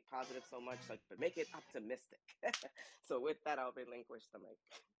not to say positive so much, like, but make it optimistic. So with that, I'll relinquish the mic.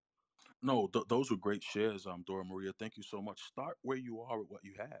 No, those were great shares, Dora Maria. Thank you so much. Start where you are with what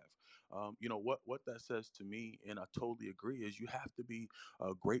you have. What that says to me, and I totally agree, is you have to be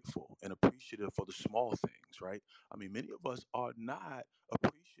grateful and appreciative for the small things, right? I mean, many of us are not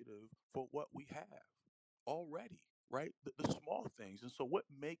appreciative for what we have already, right? The small things. And so, what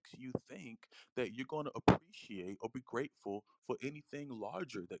makes you think that you're going to appreciate or be grateful for anything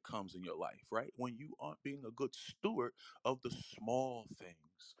larger that comes in your life, right? When you aren't being a good steward of the small things.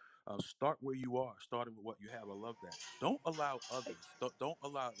 Start where you are, starting with what you have. I love that. Don't allow others. Don't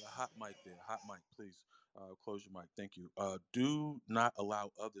allow the hot mic there. Hot mic, please. Close your mic. Thank you. Do not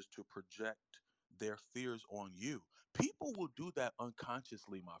allow others to project their fears on you. People will do that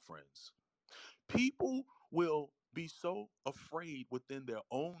unconsciously, my friends. People will be so afraid within their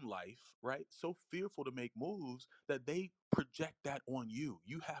own life, right? So fearful to make moves that they project that on you.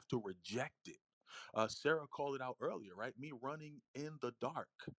 You have to reject it. Sarah called it out earlier, right? Me running in the dark.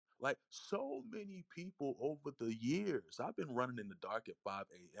 Like so many people over the years, I've been running in the dark at 5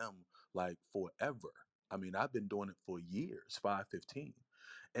 a.m. like forever. I mean, I've been doing it for years, 5:15.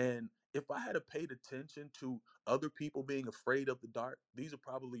 And if I had paid attention to other people being afraid of the dark, these are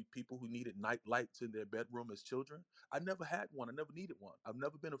probably people who needed night lights in their bedroom as children. I never had one. I never needed one. I've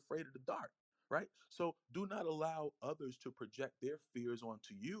never been afraid of the dark, right? So do not allow others to project their fears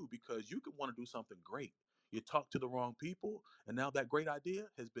onto you because you could want to do something great. You talk to the wrong people, and now that great idea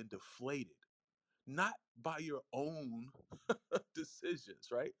has been deflated, not by your own decisions,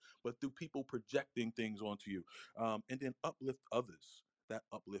 right? But through people projecting things onto you. And then uplift others that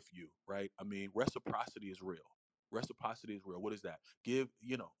uplift you, right? I mean, reciprocity is real. Reciprocity is real. What is that? Give,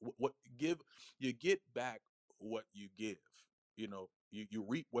 what give, you get back what you give. You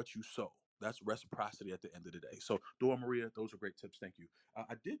reap what you sow. That's reciprocity at the end of the day. So, Dora Maria, those are great tips. Thank you.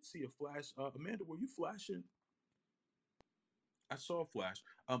 I did see a flash. Amanda, were you flashing? I saw a flash.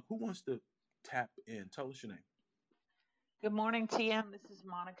 Who wants to tap in? Tell us your name. Good morning, TM. This is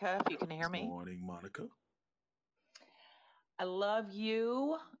Monica, if you can hear me. Morning, Monica. I love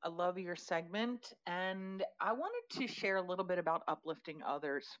you. I love your segment. And I wanted to share a little bit about uplifting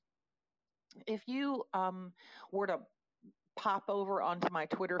others. If you were to pop over onto my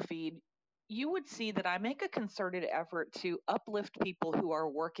Twitter feed, you would see that I make a concerted effort to uplift people who are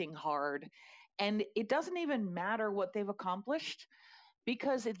working hard. And it doesn't even matter what they've accomplished,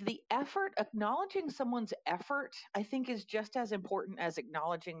 because the effort, acknowledging someone's effort, I think is just as important as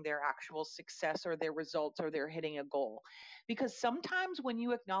acknowledging their actual success or their results or their hitting a goal. Because sometimes when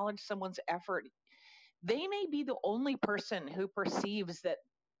you acknowledge someone's effort, they may be the only person who perceives that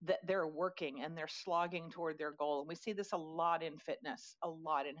they're working and they're slogging toward their goal. And we see this a lot in fitness, a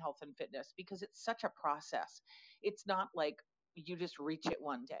lot in health and fitness, because it's such a process. It's not like you just reach it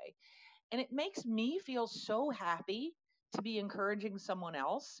one day. And it makes me feel so happy to be encouraging someone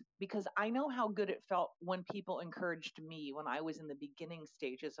else, because I know how good it felt when people encouraged me when I was in the beginning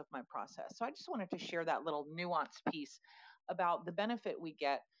stages of my process. So I just wanted to share that little nuanced piece about the benefit we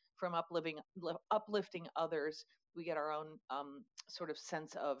get from uplifting others. We get our own sort of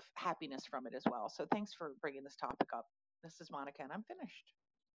sense of happiness from it as well. So thanks for bringing this topic up. This is Monica, and I'm finished.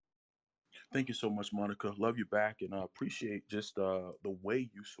 Thank you so much, Monica. Love you back, and I appreciate just the way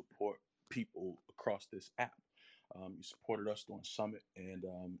you support people across this app. You supported us during Summit, and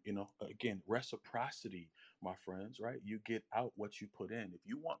again, reciprocity, my friends. Right? You get out what you put in. If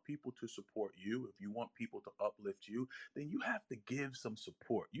you want people to support you, if you want people to uplift you, then you have to give some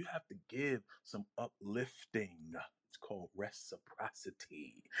support. You have to give some uplifting. It's called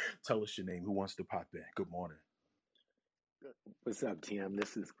reciprocity. Tell us your name. Who wants to pop in? Good morning. What's up, TM?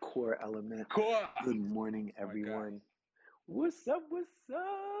 This is Core Element. Core. Good morning, everyone. What's up? What's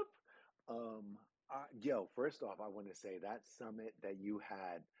up? First off, I want to say that summit that you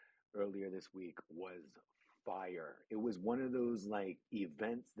had earlier this week was fire. It was one of those like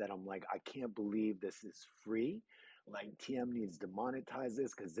events that I'm like, I can't believe this is free. Like TM needs to monetize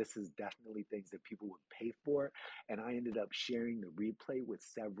this because this is definitely things that people would pay for. And I ended up sharing the replay with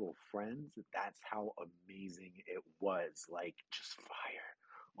several friends. That's how amazing it was. Like just fire.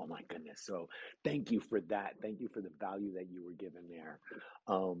 Oh my goodness. So thank you for that. Thank you for the value that you were given there.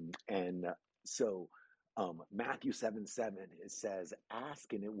 Matthew 7:7, it says,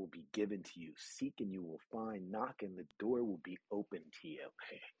 ask and it will be given to you. Seek and you will find. Knock and the door will be open to you.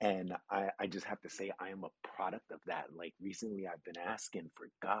 And I just have to say, I am a product of that. Like recently, I've been asking for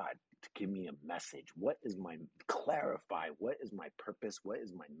God to give me a message. What is my purpose? What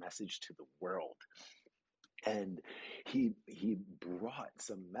is my message to the world? And he brought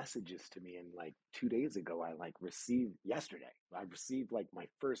some messages to me, and like 2 days ago I received like my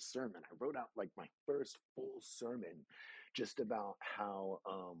first sermon. I wrote out like my first full sermon just about how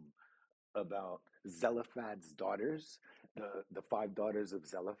about Zelophehad's daughters, the five daughters of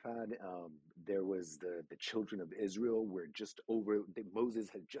Zelophehad. There was the children of Israel were just over. Moses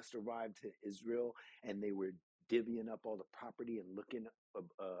had just arrived to Israel, and they were divvying up all the property and looking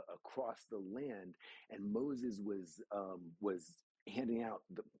across the land. And Moses was handing out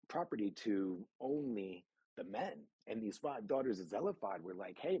the property to only the men. And these five daughters of Zelophehad were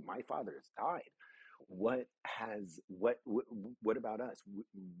like, "Hey, my father has died. What about us?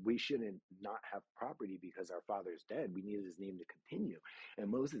 We shouldn't not have property because our father's dead. We needed his name to continue." And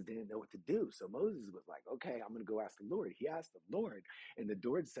Moses didn't know what to do, so Moses was like, "Okay, I'm going to go ask the Lord." He asked the Lord, and the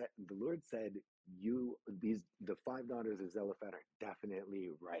Lord said, the five daughters of Zelophehad are definitely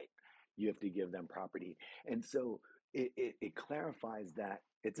right. You have to give them property. And so it clarifies that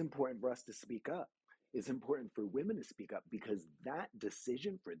it's important for us to speak up. It's important for women to speak up, because that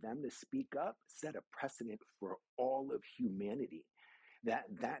decision for them to speak up set a precedent for all of humanity.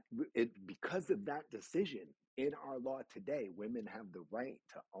 Because of that decision, in our law today, women have the right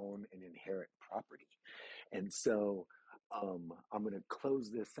to own and inherit property. And so I'm going to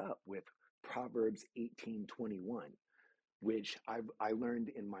close this up with Proverbs 18:21, which I learned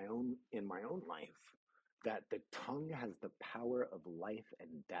in my own life, that the tongue has the power of life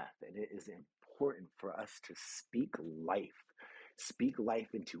and death, and it is important for us to speak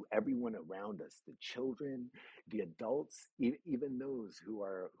life into everyone around us, the children, the adults, even those who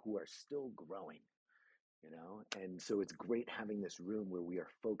are still growing. And so it's great having this room where we are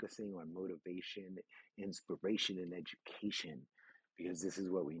focusing on motivation, inspiration, and education, because this is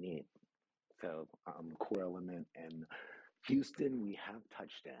what we need. So Core Element and Houston, we have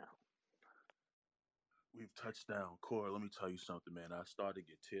touchdown. We've touched down. Corey, let me tell you something, man. I started to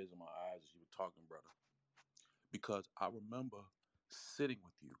get tears in my eyes as you were talking, brother, because I remember sitting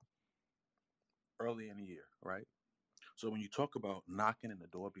with you early in the year, right? So when you talk about knocking and the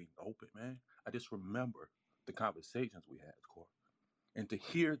door being open, man, I just remember the conversations we had, Corey. And to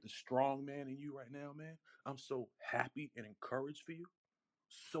hear the strong man in you right now, man, I'm so happy and encouraged for you.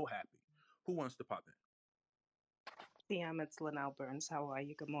 So happy. Who wants to pop in? It's Linnell Burns. How are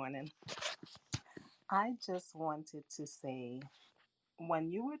you? Good morning. I just wanted to say, when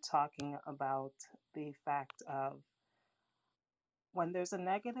you were talking about the fact of when there's a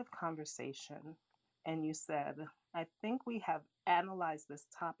negative conversation, and you said, I think we have analyzed this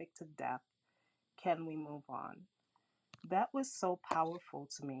topic to death. Can we move on? That was so powerful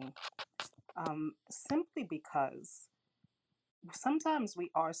to me, simply because sometimes we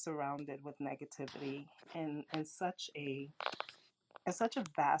are surrounded with negativity in such a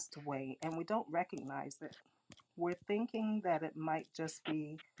vast way, and we don't recognize it. We're thinking that it might just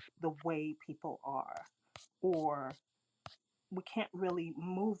be the way people are, or we can't really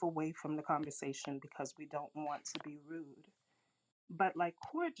move away from the conversation because we don't want to be rude. But like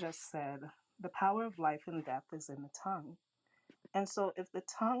Core just said, the power of life and death is in the tongue. And so, if the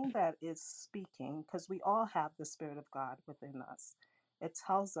tongue that is speaking, because we all have the Spirit of God within us, it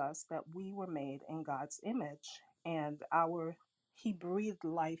tells us that we were made in God's image, and He breathed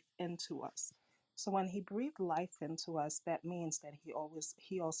life into us. So when He breathed life into us, that means that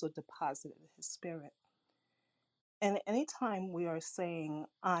He also deposited His Spirit. And anytime we are saying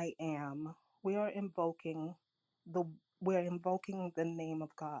 "I am," we are invoking the we're invoking the name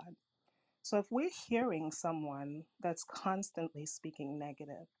of God. So if we're hearing someone that's constantly speaking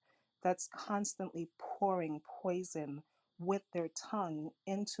negative, that's constantly pouring poison with their tongue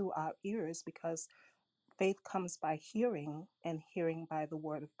into our ears, because faith comes by hearing and hearing by the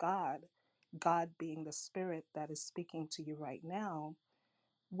word of God, God being the spirit that is speaking to you right now,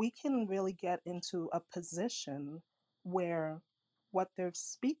 we can really get into a position where what they're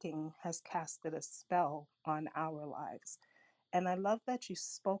speaking has casted a spell on our lives. And I love that you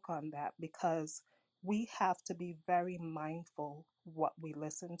spoke on that, because we have to be very mindful what we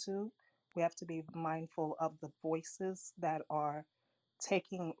listen to. We have to be mindful of the voices that are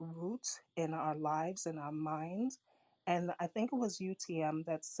taking root in our lives, in our minds. And I think it was UTM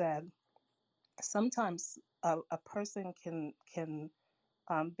that said sometimes a person can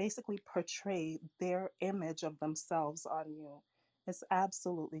basically portray their image of themselves on you. It's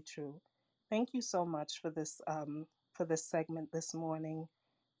absolutely true. Thank you so much for this segment this morning.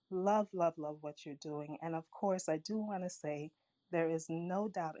 Love, love, love what you're doing. And of course, I do want to say there is no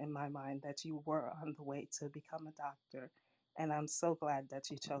doubt in my mind that you were on the way to become a doctor. And I'm so glad that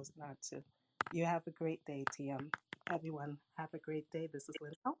you chose not to. You have a great day, TM. Everyone, have a great day. This is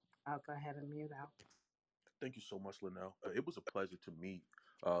Linnell. I'll go ahead and mute out. Thank you so much, Linnell. It was a pleasure to meet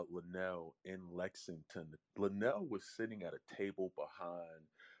Linnell in Lexington. Linnell was sitting at a table behind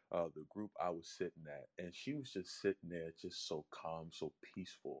the group I was sitting at, and she was just sitting there, just so calm, so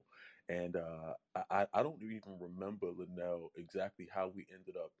peaceful. And I don't even remember, Linnell, exactly how we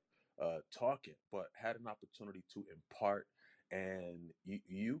ended up talking, but had an opportunity to impart. And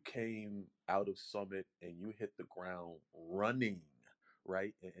you came out of Summit and you hit the ground running,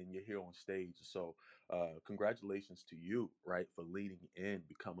 right? And you're here on stage. So, congratulations to you, right, for leading in,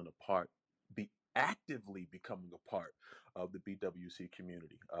 becoming a part, be actively becoming a part of the BWC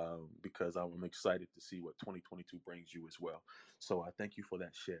community, because I'm excited to see what 2022 brings you as well. So, I thank you for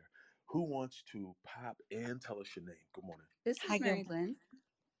that share. Who wants to pop and tell us your name? Good morning. This Hi, is good. Mary Lynn.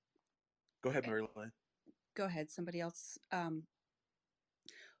 Go ahead, Mary Lynn. Go ahead, somebody else.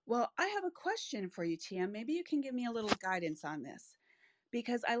 Well, I have a question for you, TM. Maybe you can give me a little guidance on this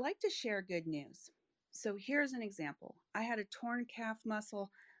because I like to share good news. So here's an example. I had a torn calf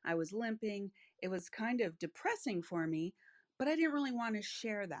muscle. I was limping. It was kind of depressing for me, but I didn't really want to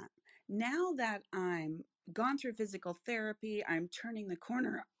share that. Now that I'm gone through physical therapy, I'm turning the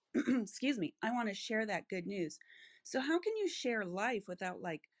corner. Excuse me. I want to share that good news. So how can you share life without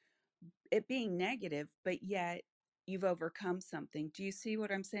like it being negative, but yet you've overcome something? Do you see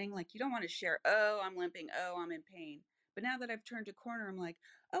what I'm saying? Like you don't want to share, oh, I'm limping, oh, I'm in pain. But now that I've turned a corner, I'm like,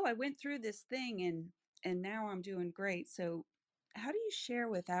 oh, I went through this thing and now I'm doing great. So how do you share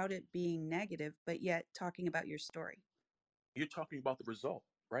without it being negative, but yet talking about your story? You're talking about the result,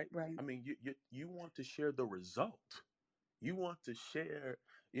 right? Right. I mean, you want to share the result. You want to share,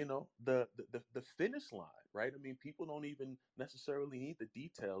 the finish line, right? I mean, people don't even necessarily need the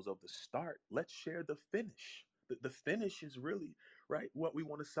details of the start. Let's share the finish. The finish is really, right, what we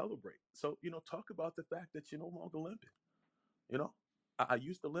want to celebrate. So, talk about the fact that you're no longer limping. You know, I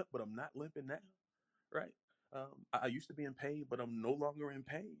used to limp, but I'm not limping now, right? I used to be in pain, but I'm no longer in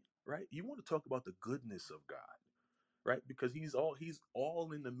pain, right? You want to talk about the goodness of God, right? Because he's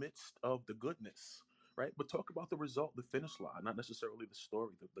all in the midst of the goodness, right? But talk about the result, the finish line, not necessarily the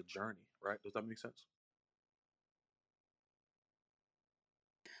story, the journey, right? Does that make sense?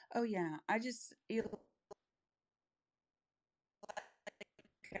 Oh yeah. I just you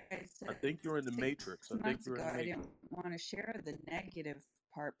guys I said think you're in the 6 matrix. I think months you're in ago the I didn't matrix. want to share the negative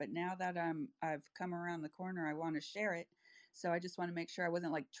part, but now that I've come around the corner, I want to share it. So I just want to make sure I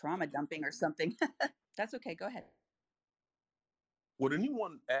wasn't like trauma dumping or something. That's okay. Go ahead. Would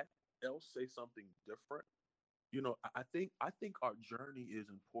anyone else say something different? I think our journey is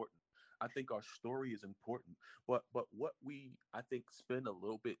important. I think our story is important. But what we, I think, spend a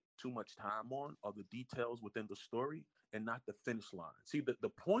little bit too much time on are the details within the story and not the finish line. See, the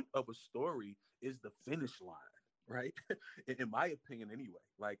point of a story is the finish line, right? In my opinion, anyway.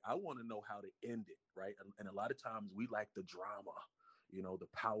 Like, I want to know how to end it, right? And a lot of times we like the drama, the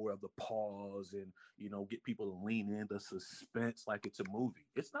power of the pause, and get people to lean into suspense like it's a movie.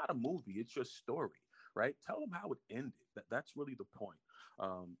 It's not a movie, it's your story, right? Tell them how it ended. That's really the point.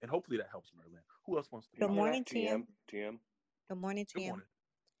 And hopefully that helps, Marilyn. Who else wants to Good pop in? morning, TM. Good morning, Good TM. morning,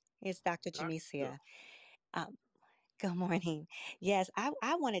 It's Dr. Doctor. Jamesia. Um, good morning. Yes,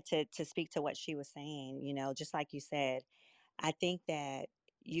 I wanted to speak to what she was saying. Just like you said, I think that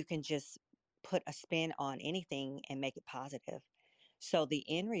you can just put a spin on anything and make it positive. So the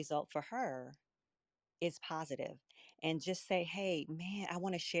end result for her is positive. And just say, hey, man, I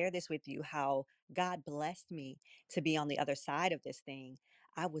want to share this with you how God blessed me to be on the other side of this thing.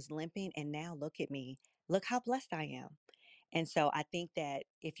 I was limping, and now look at me. Look how blessed I am. And so I think that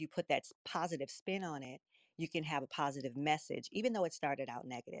if you put that positive spin on it, you can have a positive message, even though it started out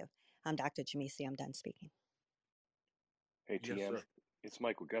negative. I'm Dr. Jamisi. I'm done speaking. Hey, Yes, TM, sir. it's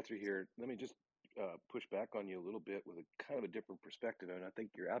Michael Guthrie here. Let me just push back on you a little bit with a kind of a different perspective. And I think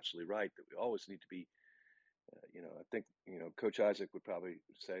you're absolutely right that we always need to be, I think, Coach Isaac would probably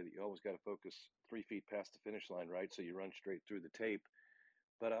say that you always got to focus 3 feet past the finish line, right? So you run straight through the tape.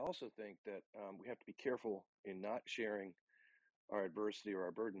 But I also think that we have to be careful in not sharing our adversity or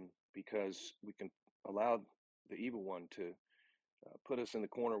our burden because we can allow the evil one to put us in the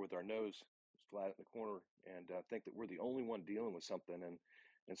corner with our nose flat in the corner and think that we're the only one dealing with something,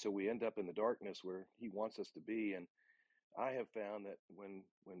 and so we end up in the darkness where he wants us to be. And I have found that when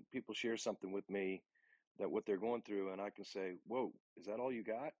people share something with me, that what they're going through, and I can say, whoa, is that all you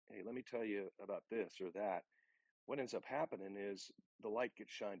got? Hey, let me tell you about this or that. What ends up happening is the light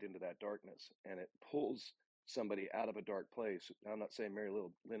gets shined into that darkness and it pulls somebody out of a dark place. I'm not saying Mary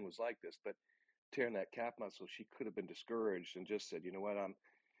Lynn was like this, but tearing that calf muscle, she could have been discouraged and just said, you know what,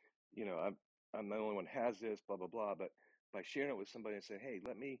 you know, I'm the only one who has this, blah, blah, blah. But by sharing it with somebody and saying, hey,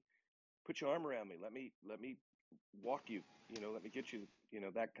 let me put your arm around me, let me walk you, let me get you,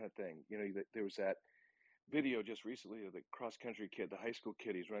 that kind of thing. There was that video just recently of the cross country kid, the high school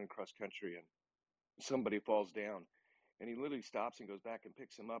kid, he's running cross country and somebody falls down and he literally stops and goes back and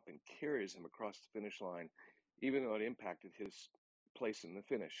picks him up and carries him across the finish line, even though it impacted his place in the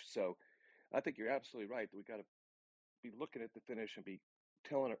finish. So I think you're absolutely right that we got to be looking at the finish and be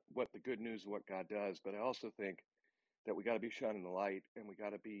telling what the good news of what God does. But I also think that we got to be shining the light, and we got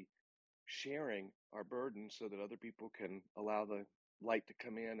to be sharing our burden so that other people can allow the light to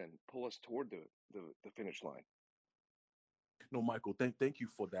come in and pull us toward the finish line. No, Michael, thank you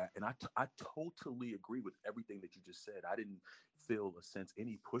for that. And I totally agree with everything that you just said. I didn't feel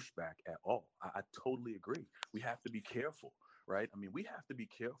any pushback at all. I totally agree. We have to be careful, right? I mean, we have to be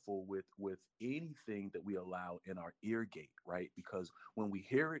careful with anything that we allow in our ear gate, right? Because when we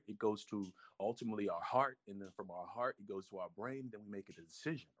hear it, it goes to ultimately our heart. And then from our heart, it goes to our brain. Then we make a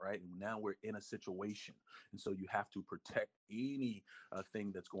decision, right? And now we're in a situation. And so you have to protect any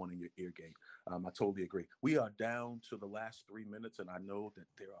thing that's going in your ear gate. I totally agree. We are down to the last 3 minutes, and I know that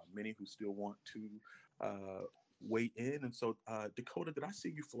there are many who still want to weigh in. And so, Dakota, did I see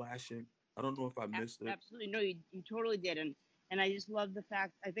you flashing? I don't know if I missed it. Absolutely. No, you totally did. And I just love the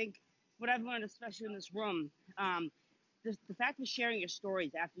fact, I think what I've learned, especially in this room, the fact of sharing your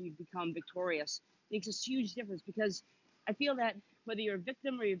stories after you've become victorious makes a huge difference, because I feel that whether you're a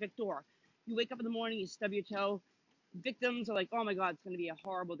victim or you're a victor, you wake up in the morning, you stub your toe. Victims are like, oh my God, it's going to be a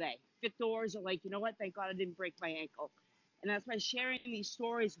horrible day. Victors are like, you know what? Thank God I didn't break my ankle. And that's by sharing these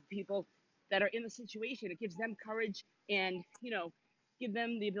stories with people that are in the situation. It gives them courage and, give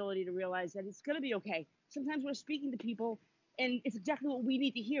them the ability to realize that it's going to be okay. Sometimes we're speaking to people and it's exactly what we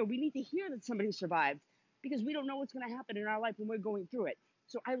need to hear. We need to hear that somebody survived, because we don't know what's going to happen in our life when we're going through it.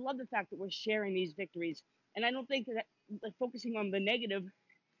 So I love the fact that we're sharing these victories. And I don't think that like focusing on the negative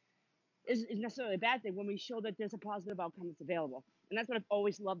is necessarily a bad thing when we show that there's a positive outcome that's available. And that's what I've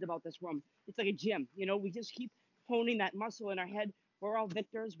always loved about this room. It's like a gym, we just keep honing that muscle in our head. We're all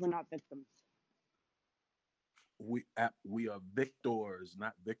victors, we're not victims. We are victors,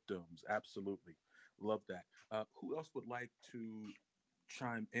 not victims. Absolutely. Love that. Who else would like to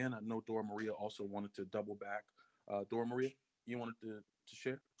chime in? I know Dora Maria also wanted to double back. Dora Maria, you wanted to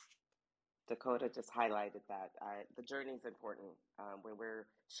share? Dakota just highlighted that the journey is important. When we're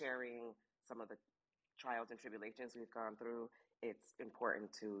sharing some of the trials and tribulations we've gone through, it's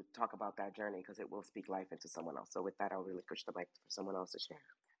important to talk about that journey, because it will speak life into someone else. So with that, I'll relinquish the mic for someone else to share.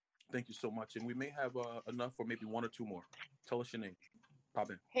 Thank you so much. And we may have enough for maybe one or two more. Tell us your name. Pop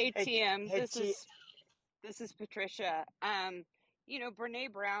in. Hey, TM. This is Patricia.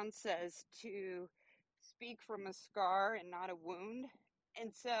 Brene Brown says to speak from a scar and not a wound.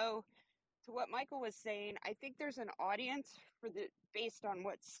 And so to what Michael was saying, I think there's an audience based on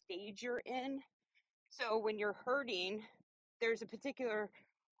what stage you're in. So when you're hurting, there's a particular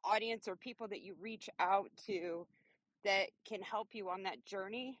audience or people that you reach out to that can help you on that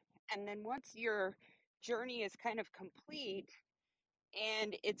journey. And then once your journey is kind of complete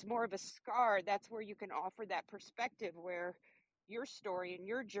and it's more of a scar, that's where you can offer that perspective where your story and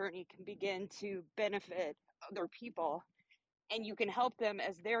your journey can begin to benefit other people, and you can help them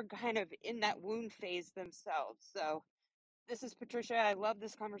as they're kind of in that wound phase themselves. So this is Patricia. I love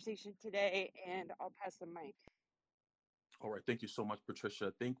this conversation today, and I'll pass the mic. All right. Thank you so much, Patricia.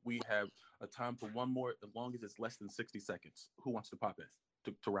 I think we have a time for one more, as long as it's less than 60 seconds. Who wants to pop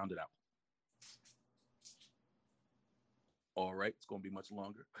in to round it out? All right. It's going to be much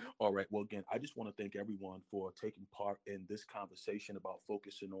longer. All right. Well, again, I just want to thank everyone for taking part in this conversation about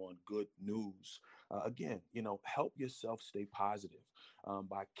focusing on good news. Again, help yourself stay positive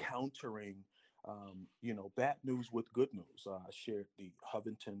by countering, bad news with good news. I shared the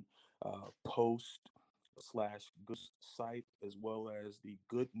Huffington Post /good site, as well as the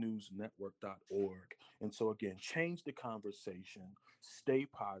goodnewsnetwork.org. And so again, change the conversation, stay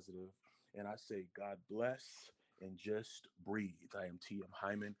positive, and I say God bless and just breathe. I am TM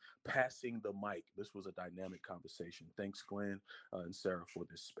Hyman, passing the mic. This was a dynamic conversation. Thanks, Glenn and Sarah, for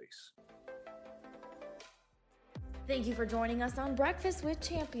this space. Thank you for joining us on Breakfast with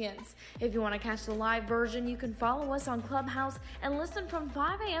Champions. If you want to catch the live version, you can follow us on Clubhouse and listen from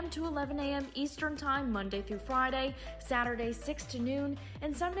 5 a.m. to 11 a.m. Eastern Time, Monday through Friday, Saturdays 6 to noon,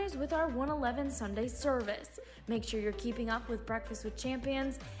 and Sundays with our 1:11 Sunday service. Make sure you're keeping up with Breakfast with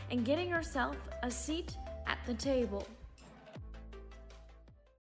Champions and getting yourself a seat at the table.